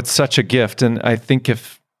 So it's such a gift. And I think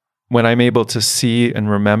when I'm able to see and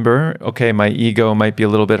remember, okay, my ego might be a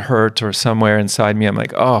little bit hurt or somewhere inside me, I'm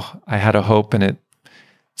like, oh, I had a hope and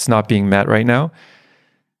it's not being met right now.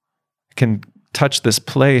 I can touch this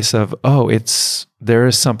place of, oh, there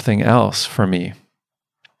is something else for me.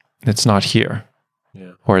 It's not here,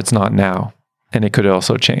 or it's not now. And it could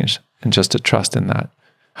also change. And just to trust in that.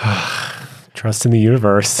 Trust in the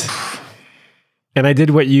universe. And I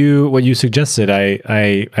did what you suggested.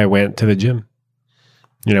 I went to the gym.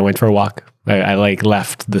 I went for a walk. I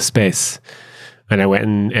left the space and I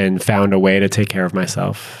went and found a way to take care of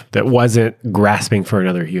myself that wasn't grasping for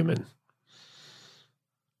another human.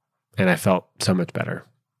 And I felt so much better.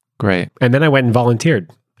 Great. And then I went and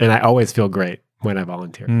volunteered. And I always feel great when I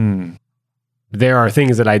volunteer. There are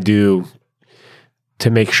things that I do to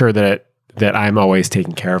make sure that I'm always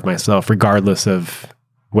taking care of myself, regardless of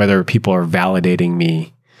whether people are validating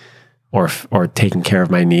me or taking care of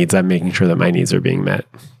my needs. I'm making sure that my needs are being met.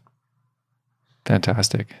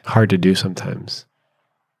 Fantastic. Hard to do sometimes.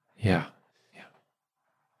 Yeah.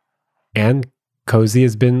 And Cozy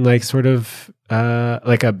has been like sort of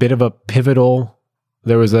like a bit of a pivotal.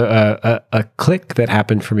 There was a click that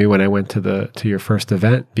happened for me when I went to your first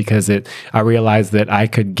event, because I realized that I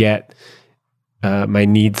could get my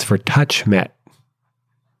needs for touch met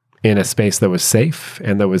in a space that was safe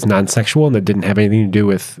and that was non-sexual and that didn't have anything to do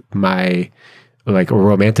with my like a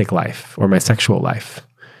romantic life or my sexual life.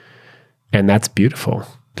 And that's beautiful,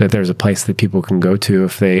 that there's a place that people can go to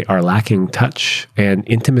if they are lacking touch and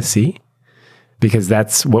intimacy, because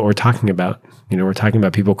that's what we're talking about. We're talking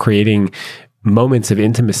about people creating moments of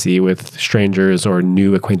intimacy with strangers or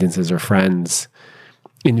new acquaintances or friends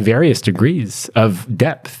in various degrees of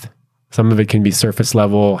depth. Some of it can be surface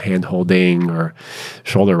level, hand holding or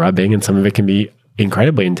shoulder rubbing, and some of it can be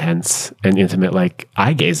incredibly intense and intimate, like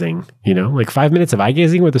eye gazing, like 5 minutes of eye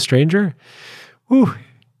gazing with a stranger. Whew.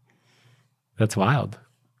 That's wild.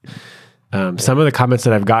 Some of the comments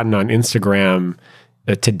that I've gotten on Instagram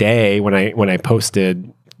today when I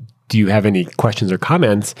posted, do you have any questions or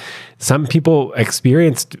comments? Some people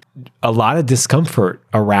experienced a lot of discomfort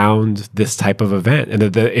around this type of event, and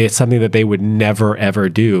that it's something that they would never, ever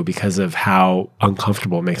do because of how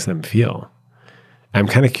uncomfortable it makes them feel. I'm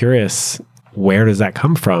kind of curious, where does that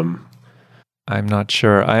come from? I'm not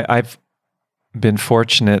sure. I've been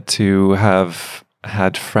fortunate to have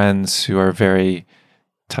had friends who are very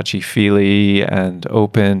touchy-feely and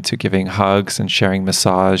open to giving hugs and sharing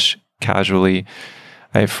massage casually.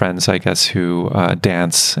 I have friends, I guess, who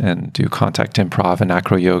dance and do contact improv and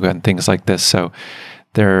acro yoga and things like this. So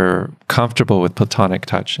they're comfortable with platonic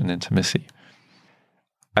touch and intimacy.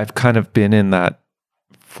 I've kind of been in that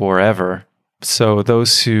forever. So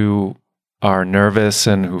those who are nervous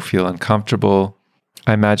and who feel uncomfortable,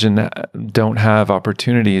 I imagine, don't have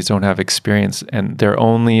opportunities, don't have experience, and their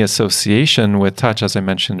only association with touch, as I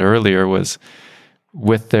mentioned earlier, was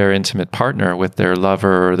with their intimate partner, with their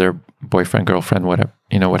lover or their boyfriend, girlfriend, whatever,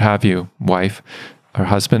 what have you, wife or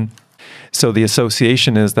husband. So the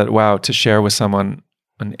association is that, wow, to share with someone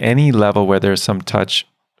on any level where there's some touch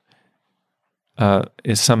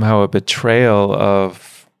is somehow a betrayal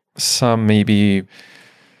of some maybe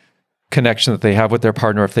connection that they have with their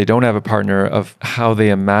partner, if they don't have a partner, of how they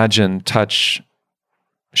imagine touch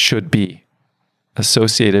should be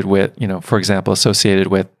associated with, for example, associated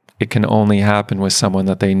with it can only happen with someone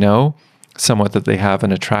that they know, someone that they have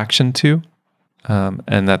an attraction to,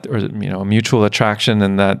 and that, or a mutual attraction,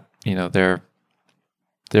 and that they're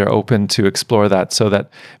open to explore that. So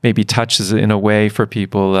that maybe touch is in a way for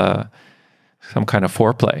people some kind of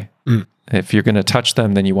foreplay. If you're going to touch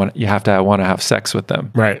them, then you have to want to have sex with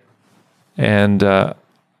them, right? And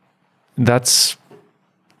that's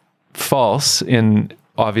false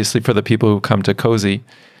obviously for the people who come to Cozy.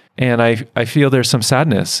 And I feel there's some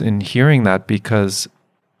sadness in hearing that, because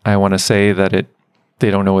I want to say that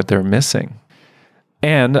they don't know what they're missing.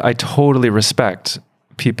 And I totally respect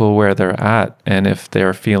people where they're at, and if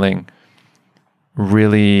they're feeling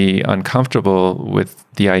really uncomfortable with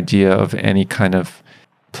the idea of any kind of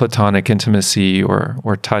platonic intimacy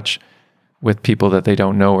or touch with people that they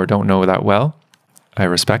don't know or don't know that well, I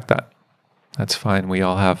respect that. That's fine. We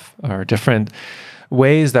all have our different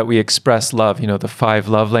ways that we express love, the 5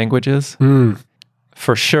 love languages.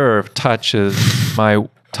 For sure, touch is my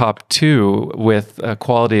top 2 with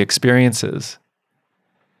quality experiences.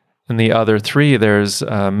 And the other 3, there's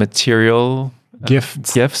material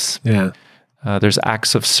gifts. Yeah. There's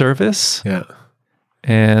acts of service. Yeah.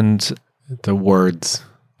 And the words.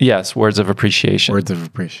 Yes, words of appreciation. Words of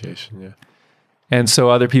appreciation, yeah. And so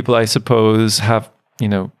other people, I suppose, have,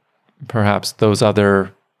 perhaps those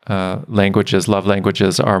other languages, love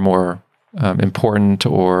languages, are more important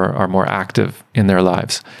or are more active in their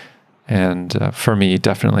lives. And for me,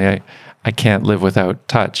 definitely, I can't live without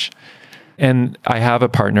touch. And I have a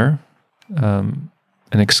partner, an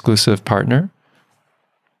exclusive partner.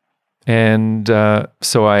 And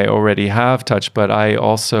so I already have touch, but I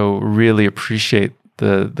also really appreciate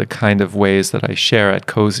the kind of ways that I share at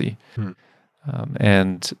Cozy.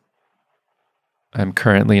 And I'm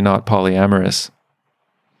currently not polyamorous.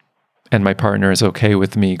 And my partner is okay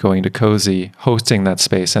with me going to Cozy, hosting that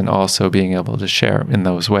space, and also being able to share in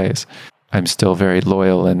those ways. I'm still very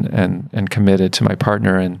loyal and committed to my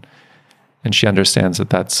partner, and she understands that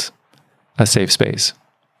that's a safe space.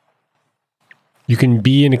 You can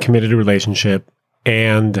be in a committed relationship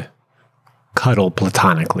and cuddle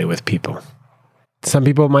platonically with people. Some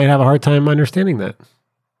people might have a hard time understanding that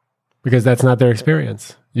because that's not their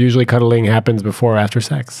experience. Usually cuddling happens before or after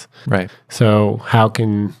sex. Right. So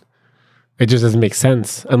it just doesn't make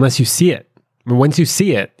sense unless you see it. I mean, once you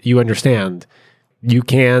see it, you understand. You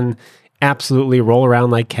can absolutely roll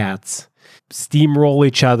around like cats, steamroll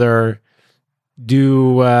each other,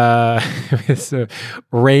 do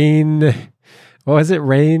rain... What was it?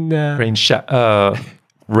 Rain hugs.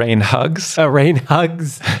 Rain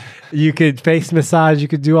hugs. You could face massage. You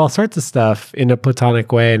could do all sorts of stuff in a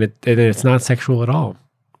platonic way, and it's not sexual at all.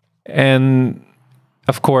 And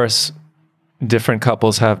of course, different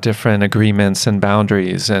couples have different agreements and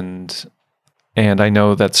boundaries, and I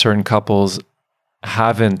know that certain couples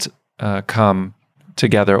haven't come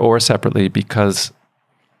together or separately because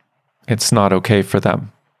it's not okay for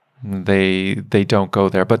them. They don't go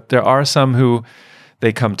there. But there are some who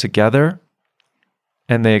they come together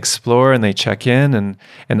and they explore and they check in,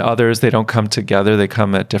 and others, they don't come together, they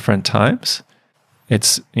come at different times.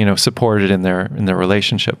 It's, supported in their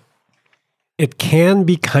relationship. It can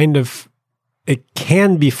be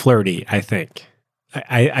flirty, I think.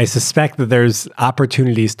 I suspect that there's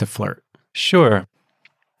opportunities to flirt. Sure.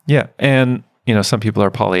 Yeah. And, some people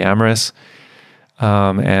are polyamorous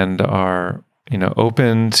and are,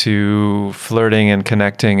 open to flirting and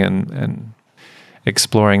connecting and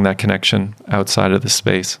exploring that connection outside of the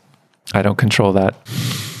space. I don't control that,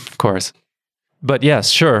 of course. But yes,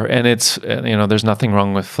 sure. And it's, there's nothing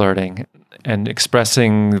wrong with flirting and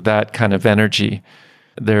expressing that kind of energy.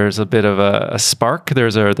 There's a bit of a spark.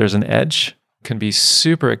 There's an edge. It can be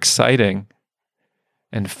super exciting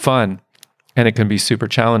and fun, and it can be super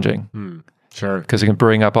challenging. Sure. Because it can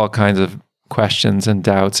bring up all kinds of questions and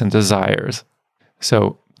doubts and desires.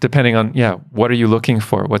 So depending on, what are you looking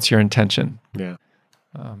for? What's your intention? Yeah.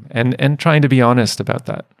 And trying to be honest about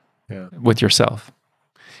that with yourself.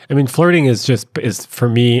 I mean, flirting is for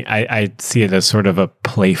me, I see it as sort of a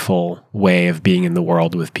playful way of being in the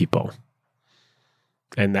world with people.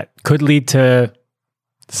 And that could lead to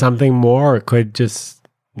something more, or it could just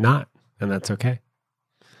not, and that's okay.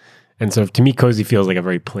 And so to me, Cozy feels like a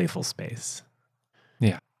very playful space.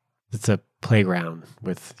 Yeah. It's a playground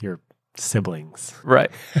with your siblings.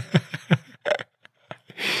 Right.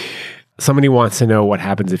 Somebody wants to know what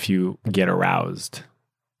happens if you get aroused.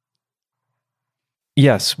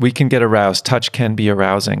 Yes, we can get aroused. Touch can be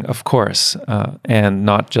arousing, of course, and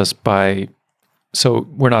not just by... So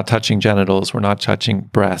we're not touching genitals, we're not touching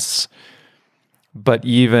breasts, but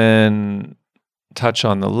even touch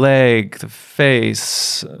on the leg, the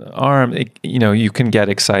face, arm, you can get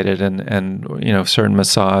excited and certain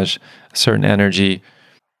massage, certain energy,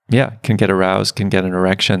 can get aroused, can get an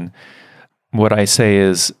erection. What I say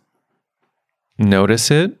is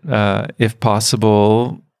notice it, if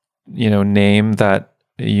possible, name that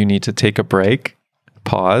you need to take a break,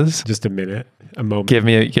 pause. Just a minute, a moment. Give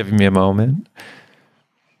me a moment.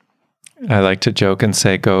 I like to joke and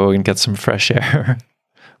say, go and get some fresh air,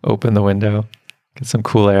 open the window, get some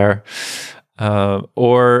cool air,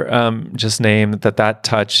 or just name that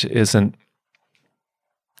touch isn't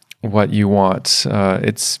what you want.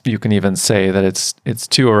 You can even say that it's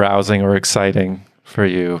too arousing or exciting for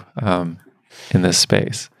you in this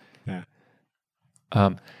space. Yeah.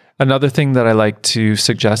 Another thing that I like to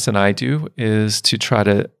suggest, and I do, is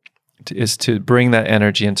to bring that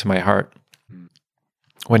energy into my heart.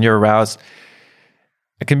 When you're aroused,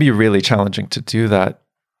 it can be really challenging to do that.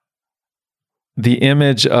 The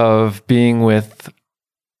image of being with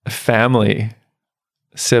family,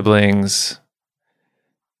 siblings,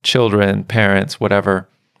 children, parents, whatever,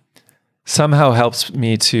 somehow helps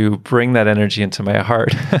me to bring that energy into my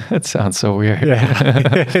heart. It sounds so weird.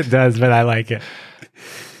 Yeah, it does, but I like it.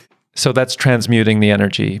 So that's transmuting the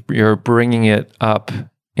energy. You're bringing it up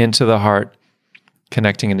into the heart,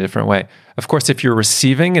 connecting in a different way. Of course, if you're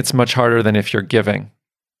receiving, it's much harder than if you're giving,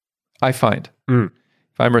 I find. If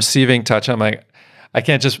I'm receiving touch, I'm like, I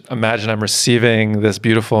can't just imagine I'm receiving this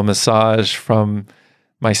beautiful massage from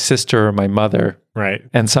my sister or my mother. Right.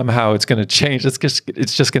 And somehow it's going to change. It's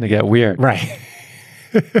just going to get weird. Right.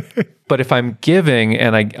 But if I'm giving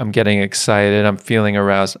and I'm getting excited, I'm feeling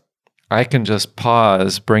aroused, I can just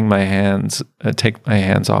pause, bring my hands, take my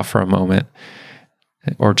hands off for a moment,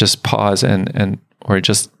 or just pause or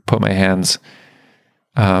just put my hands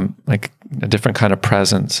like a different kind of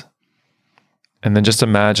presence. And then just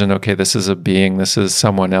imagine, okay, this is a being, this is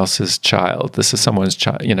someone else's child, this is someone's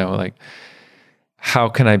child, like, how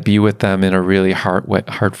can I be with them in a really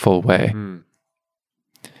heartful way?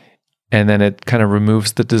 And then it kind of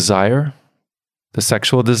removes the desire, the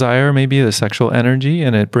sexual desire, maybe the sexual energy,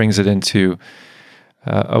 and it brings it into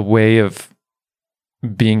a way of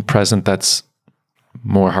being present that's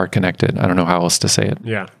more heart connected. I don't know how else to say it.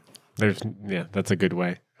 Yeah. That's a good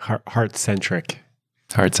way. Heart-centric.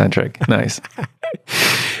 Heart-centric. Nice.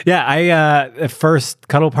 Yeah, at first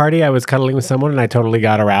cuddle party, I was cuddling with someone and I totally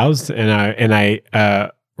got aroused, and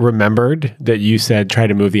I remembered that you said try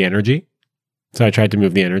to move the energy. So I tried to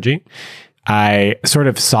move the energy. I sort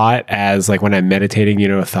of saw it as like when I'm meditating,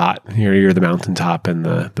 a thought. You're the mountaintop, and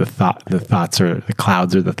the thoughts are the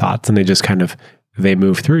clouds are the thoughts, and they just they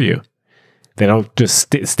move through you. They don't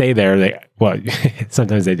just stay there.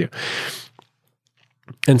 Sometimes they do.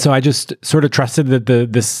 And so I just sort of trusted that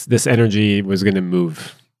this energy was going to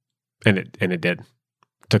move, and it did.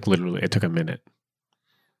 It took a minute.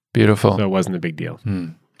 Beautiful. So it wasn't a big deal.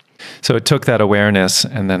 So it took that awareness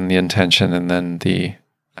and then the intention and then the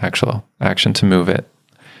actual action to move it.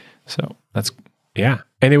 So that's... Yeah.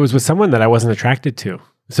 And it was with someone that I wasn't attracted to.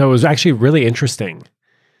 So it was actually really interesting.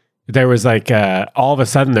 There was like, all of a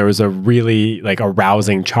sudden there was a really like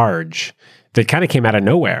arousing charge that kind of came out of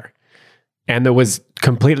nowhere. And that was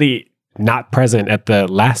completely not present at the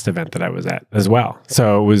last event that I was at as well.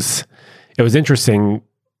 So it was interesting,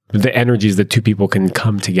 the energies that two people can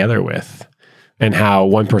come together with, and how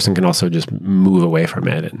one person can also just move away from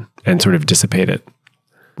it and sort of dissipate it.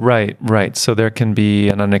 Right. So there can be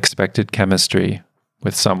an unexpected chemistry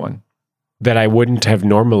with someone that I wouldn't have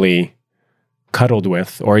normally cuddled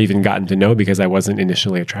with or even gotten to know because I wasn't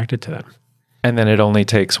initially attracted to them. And then it only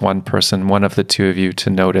takes one person, one of the two of you, to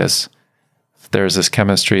notice there's this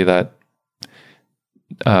chemistry that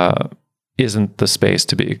isn't the space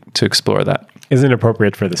to explore that. Isn't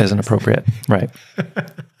appropriate for this. Isn't appropriate, right.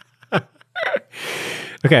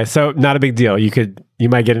 Okay, so not a big deal. You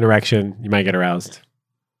might get an erection, you might get aroused.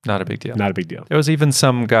 Not a big deal. Not a big deal. There was even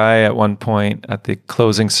some guy at one point at the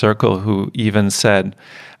closing circle who even said,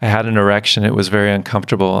 I had an erection, it was very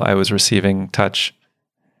uncomfortable, I was receiving touch,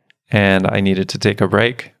 and I needed to take a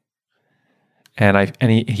break. And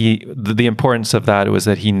the importance of that was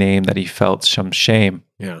that he named that he felt some shame,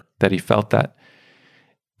 that he felt that.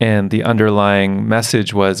 And the underlying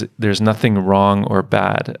message was, there's nothing wrong or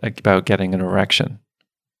bad about getting an erection.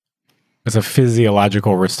 It's a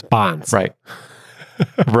physiological response. Right.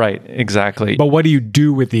 Right, exactly. But what do you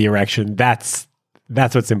do with the erection? That's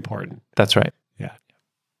what's important. That's right. Yeah.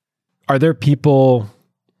 Are there people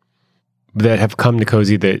that have come to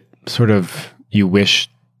Cozy that sort of you wish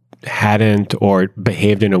hadn't, or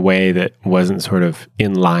behaved in a way that wasn't sort of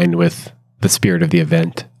in line with the spirit of the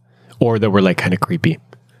event, or that were like kind of creepy?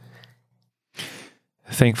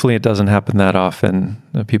 Thankfully, it doesn't happen that often.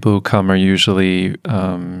 The people who come are usually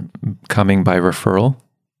coming by referral,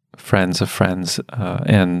 friends of friends.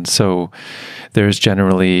 And so there's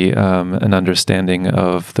generally an understanding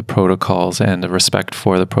of the protocols and a respect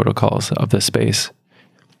for the protocols of the space.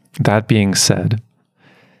 That being said,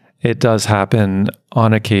 it does happen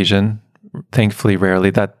on occasion, thankfully rarely,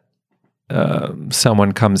 that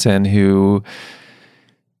someone comes in who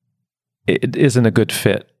it isn't a good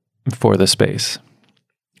fit for the space.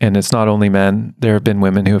 And it's not only men. There have been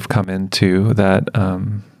women who have come in too that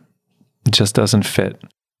just doesn't fit.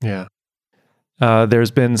 Yeah.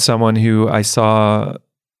 There's been someone who I saw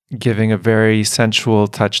giving a very sensual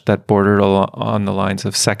touch that bordered on the lines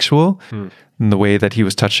of sexual in the way that he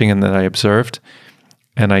was touching and that I observed.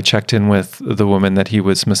 And I checked in with the woman that he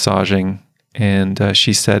was massaging, and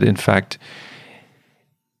she said, in fact,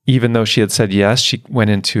 even though she had said yes, she went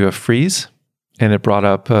into a freeze, and it brought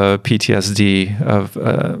up PTSD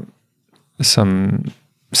of some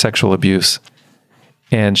sexual abuse,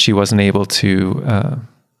 and she wasn't able to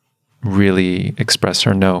really express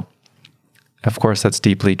her no. Of course, that's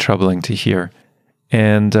deeply troubling to hear.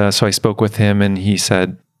 And so I spoke with him, and she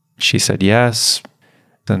said yes.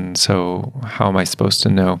 And so how am I supposed to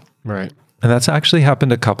know? Right. And that's actually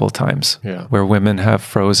happened a couple times where women have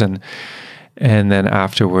frozen and then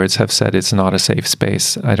afterwards have said it's not a safe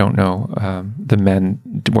space. I don't know. The men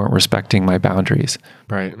weren't respecting my boundaries.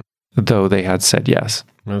 Right. Though they had said yes.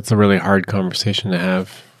 That's a really hard conversation to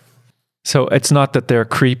have. So it's not that they're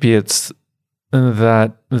creepy. It's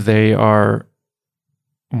that they are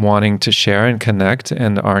wanting to share and connect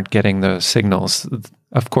and aren't getting the signals.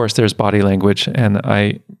 Of course, there's body language, and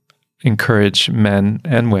I encourage men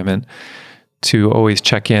and women to always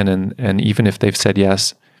check in, and even if they've said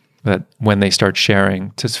yes, that when they start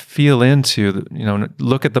sharing, to feel into,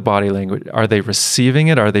 look at the body language. Are they receiving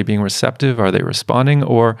it? Are they being receptive? Are they responding?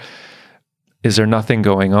 Or is there nothing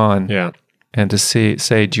going on? Yeah. And to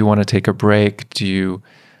say, do you want to take a break? Do you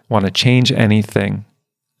want to change anything?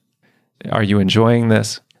 Are you enjoying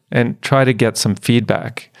this? And try to get some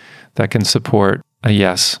feedback that can support a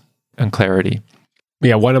yes and clarity.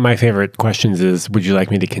 Yeah, one of my favorite questions is, would you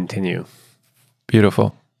like me to continue?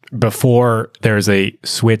 Beautiful. Before there's a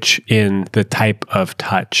switch in the type of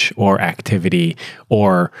touch or activity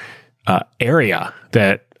or area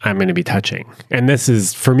that I'm going to be touching. And this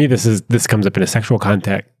is, for me, this comes up in a sexual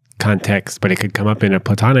context, but it could come up in a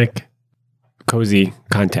platonic, cozy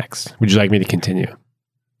context. Would you like me to continue?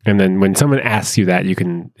 And then when someone asks you that,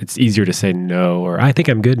 it's easier to say no, or I think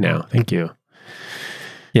I'm good now. Thank you.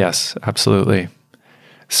 Yes, absolutely.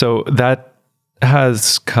 So that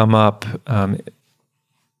has come up, and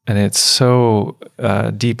it's so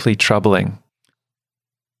deeply troubling.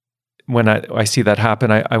 when I see that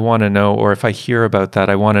happen, I want to know, or if I hear about that,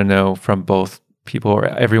 I want to know from both people or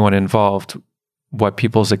everyone involved what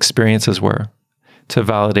people's experiences were, to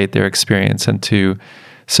validate their experience and to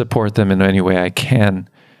support them in any way I can.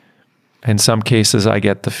 In some cases, I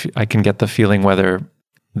can get the feeling whether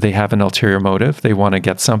they have an ulterior motive, they want to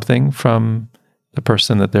get something from the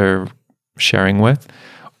person that they're sharing with,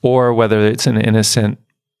 or whether it's an innocent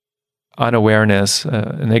unawareness,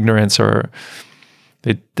 an ignorance, or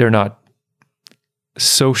they're not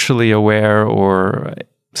socially aware or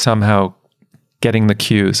somehow getting the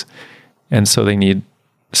cues. And so they need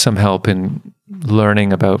some help in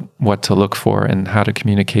learning about what to look for and how to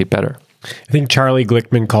communicate better. I think Charlie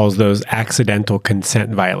Glickman calls those accidental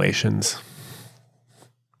consent violations.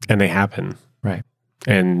 And they happen. Right.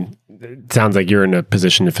 And it sounds like you're in a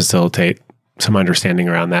position to facilitate some understanding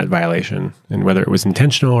around that violation and whether it was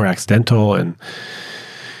intentional or accidental. And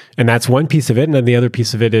that's one piece of it. And then the other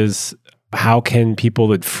piece of it is, how can people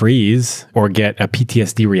that freeze or get a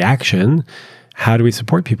PTSD reaction, how do we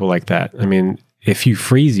support people like that? I mean, if you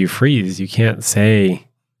freeze, you freeze. You can't say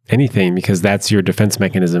anything because that's your defense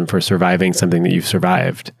mechanism for surviving something that you've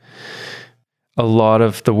survived. A lot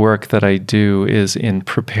of the work that I do is in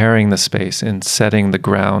preparing the space, in setting the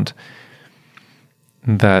ground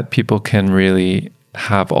that people can really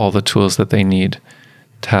have all the tools that they need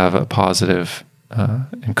to have a positive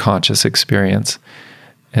and conscious experience,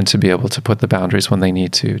 and to be able to put the boundaries when they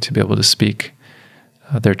need to be able to speak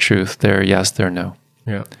their truth, their yes, their no.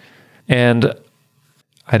 Yeah. And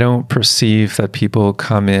I don't perceive that people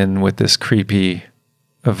come in with this creepy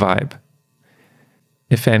vibe.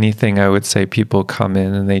 If anything, I would say people come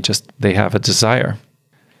in and they have a desire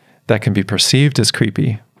that can be perceived as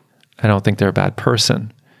creepy. I don't think they're a bad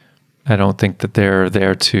person. I don't think that they're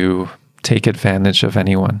there to take advantage of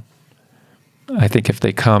anyone. I think if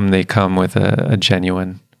they come with a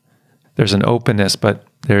genuine, there's an openness, but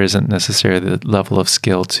there isn't necessarily the level of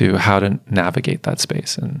skill to how to navigate that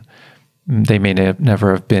space. And they may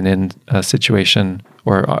never have been in a situation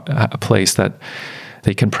or a place that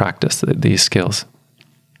they can practice these skills.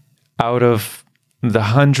 Out of the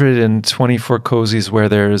 124 cozies where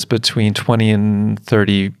there's between 20 and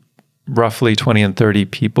 30, roughly 20 and 30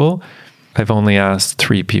 people, I've only asked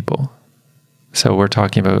 3 people. So we're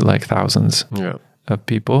talking about like thousands of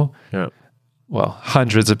people. Yeah. Well,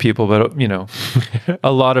 hundreds of people, but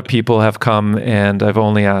a lot of people have come, and I've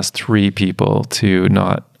only asked 3 people to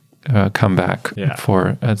not come back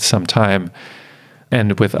for some time.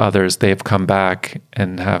 And with others, they've come back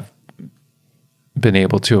and have been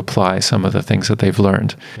able to apply some of the things that they've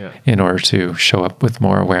learned in order to show up with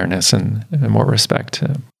more awareness and more respect.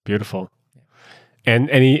 Beautiful. And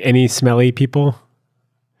any smelly people?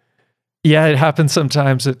 Yeah, it happens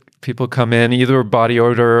sometimes that people come in either body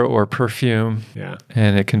odor or perfume. Yeah.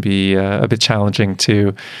 And it can be a bit challenging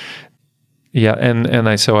to,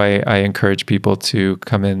 I encourage people to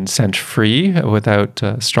come in scent free without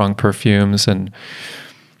strong perfumes and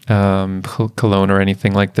cologne or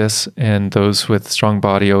anything like this. And those with strong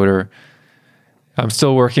body odor, I'm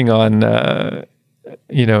still working on,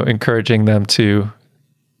 encouraging them to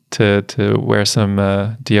wear some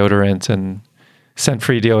deodorant and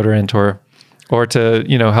scent-free deodorant, or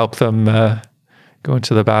to help them go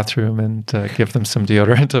into the bathroom and give them some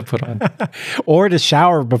deodorant to put on, or to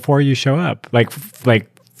shower before you show up, like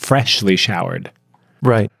freshly showered.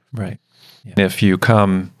 Right. Yeah. If you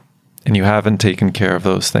come and you haven't taken care of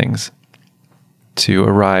those things, to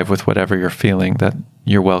arrive with whatever you're feeling, that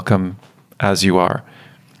you're welcome as you are,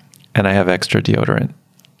 and I have extra deodorant.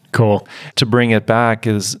 Cool. To bring it back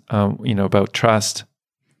is, about trust.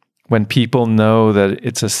 When people know that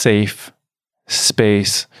it's a safe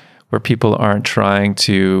space where people aren't trying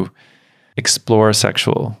to explore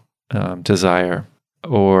sexual desire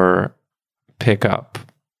or pick up,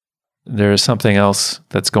 there's something else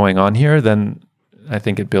that's going on here, then I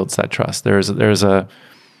think it builds that trust. There's a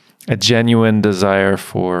genuine desire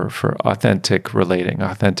for authentic relating,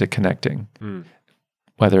 authentic connecting.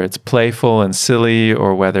 Whether it's playful and silly,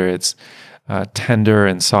 or whether it's tender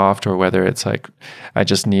and soft, or whether it's like, I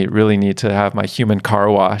just really need to have my human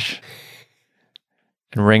car wash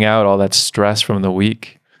and wring out all that stress from the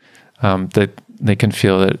week. That they can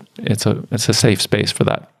feel that it's a safe space for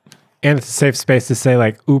that, and it's a safe space to say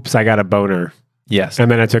like, "Oops, I got a boner." Yes,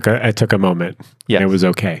 and then I took a moment. Yeah, and it was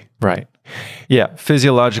okay. Right. Yeah,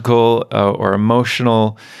 physiological or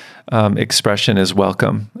emotional expression is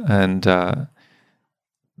welcome, and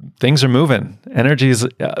things are moving. Energy is,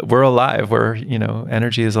 we're alive.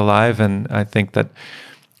 Energy is alive. And I think that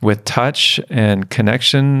with touch and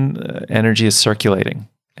connection, energy is circulating.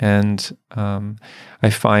 And I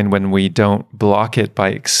find when we don't block it by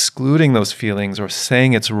excluding those feelings or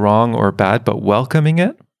saying it's wrong or bad, but welcoming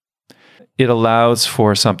it, it allows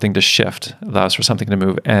for something to shift, allows for something to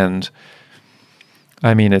move. And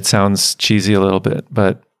I mean, it sounds cheesy a little bit,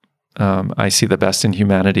 but I see the best in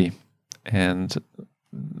humanity. And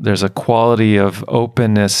there's a quality of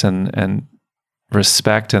openness and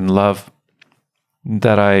respect and love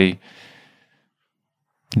that I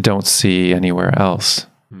don't see anywhere else,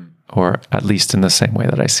 or at least in the same way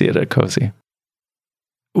that I see it at Cozy.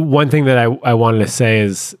 One thing that I wanted to say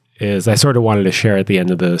is I sort of wanted to share at the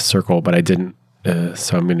end of the circle, but I didn't,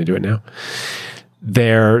 so I'm going to do it now.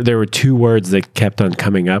 There were two words that kept on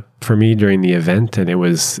coming up for me during the event, and it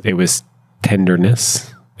was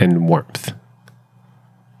tenderness and warmth.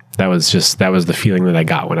 That was the feeling that I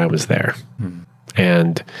got when I was there.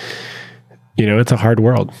 And, it's a hard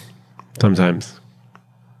world sometimes.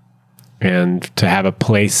 And to have a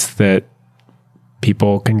place that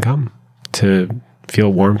people can come to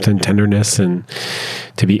feel warmth and tenderness and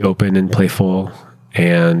to be open and playful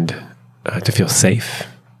and to feel safe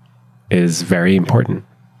is very important.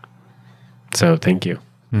 So thank you.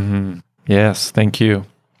 Mm-hmm. Yes, thank you.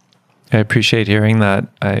 I appreciate hearing that.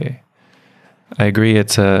 I agree.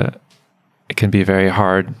 It can be very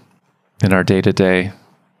hard in our day-to-day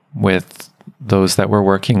with those that we're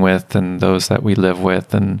working with and those that we live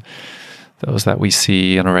with and those that we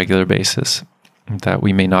see on a regular basis, that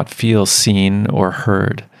we may not feel seen or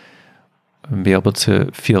heard and be able to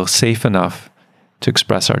feel safe enough to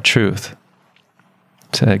express our truth,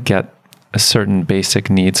 to get a certain basic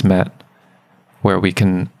needs met where we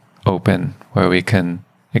can open, where we can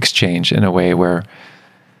exchange in a way where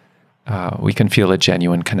we can feel a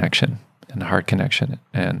genuine connection and a heart connection.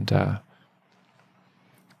 And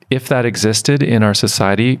if that existed in our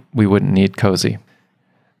society, we wouldn't need Cozy.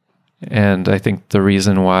 And I think the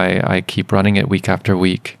reason why I keep running it week after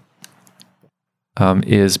week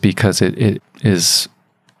is because it is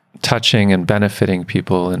touching and benefiting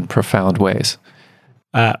people in profound ways.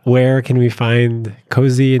 Where can we find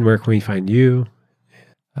Cozy and where can we find you?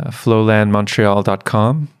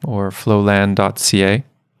 Flowlandmontreal.com or flowland.ca.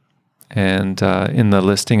 And in the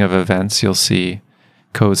listing of events, you'll see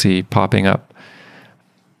Cozy popping up.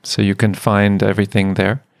 So you can find everything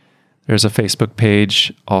there. There's a Facebook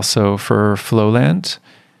page also for Flowland.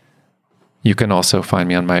 You can also find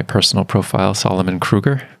me on my personal profile, Solomon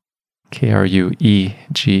Krueger,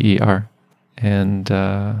 Krueger. And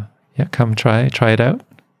come try it out.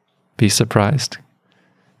 Be surprised.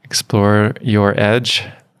 Explore your edge.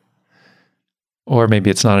 Or maybe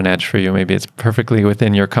it's not an edge for you. Maybe it's perfectly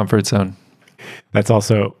within your comfort zone. That's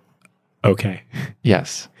also okay.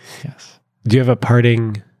 Yes. Do you have a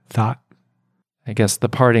parting thought? I guess the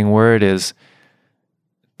parting word is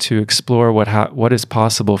to explore what is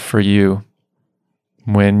possible for you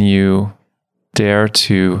when you dare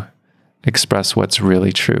to express what's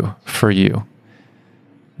really true for you.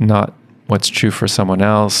 Not what's true for someone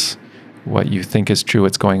else, what you think is true,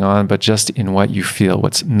 what's going on, but just in what you feel,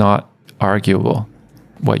 what's not arguable,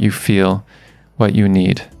 what you feel, what you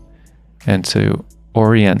need, and to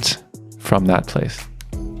orient from that place.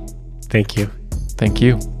 Thank you. Thank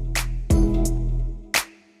you.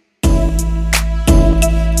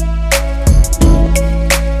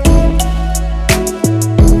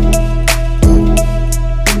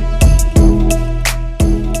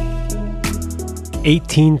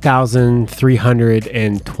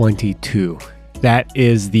 $18,322. That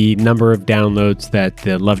is the number of downloads that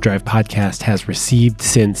the Love Drive podcast has received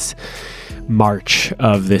since March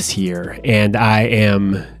of this year. And I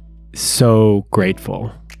am so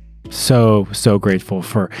grateful. So grateful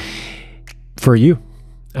for you.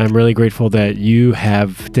 I'm really grateful that you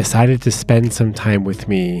have decided to spend some time with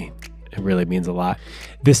me. It really means a lot.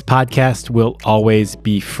 This podcast will always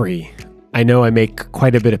be free. I know I make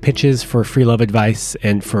quite a bit of pitches for free love advice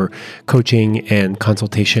and for coaching and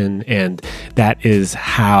consultation, and that is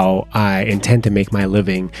how I intend to make my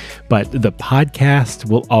living. But the podcast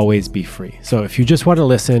will always be free. So if you just want to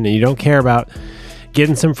listen and you don't care about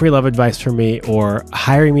getting some free love advice from me or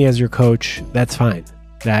hiring me as your coach, that's fine.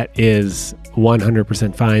 That is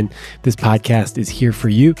 100% fine. This podcast is here for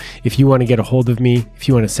you. If you want to get a hold of me, if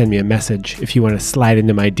you want to send me a message, if you want to slide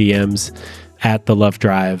into my DMs, at The Love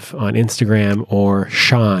Drive on Instagram, or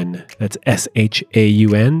Sean, that's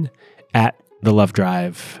SHAUN, at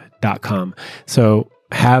thelovedrive.com. So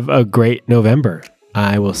have a great November.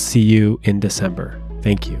 I will see you in December.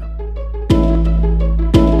 Thank you.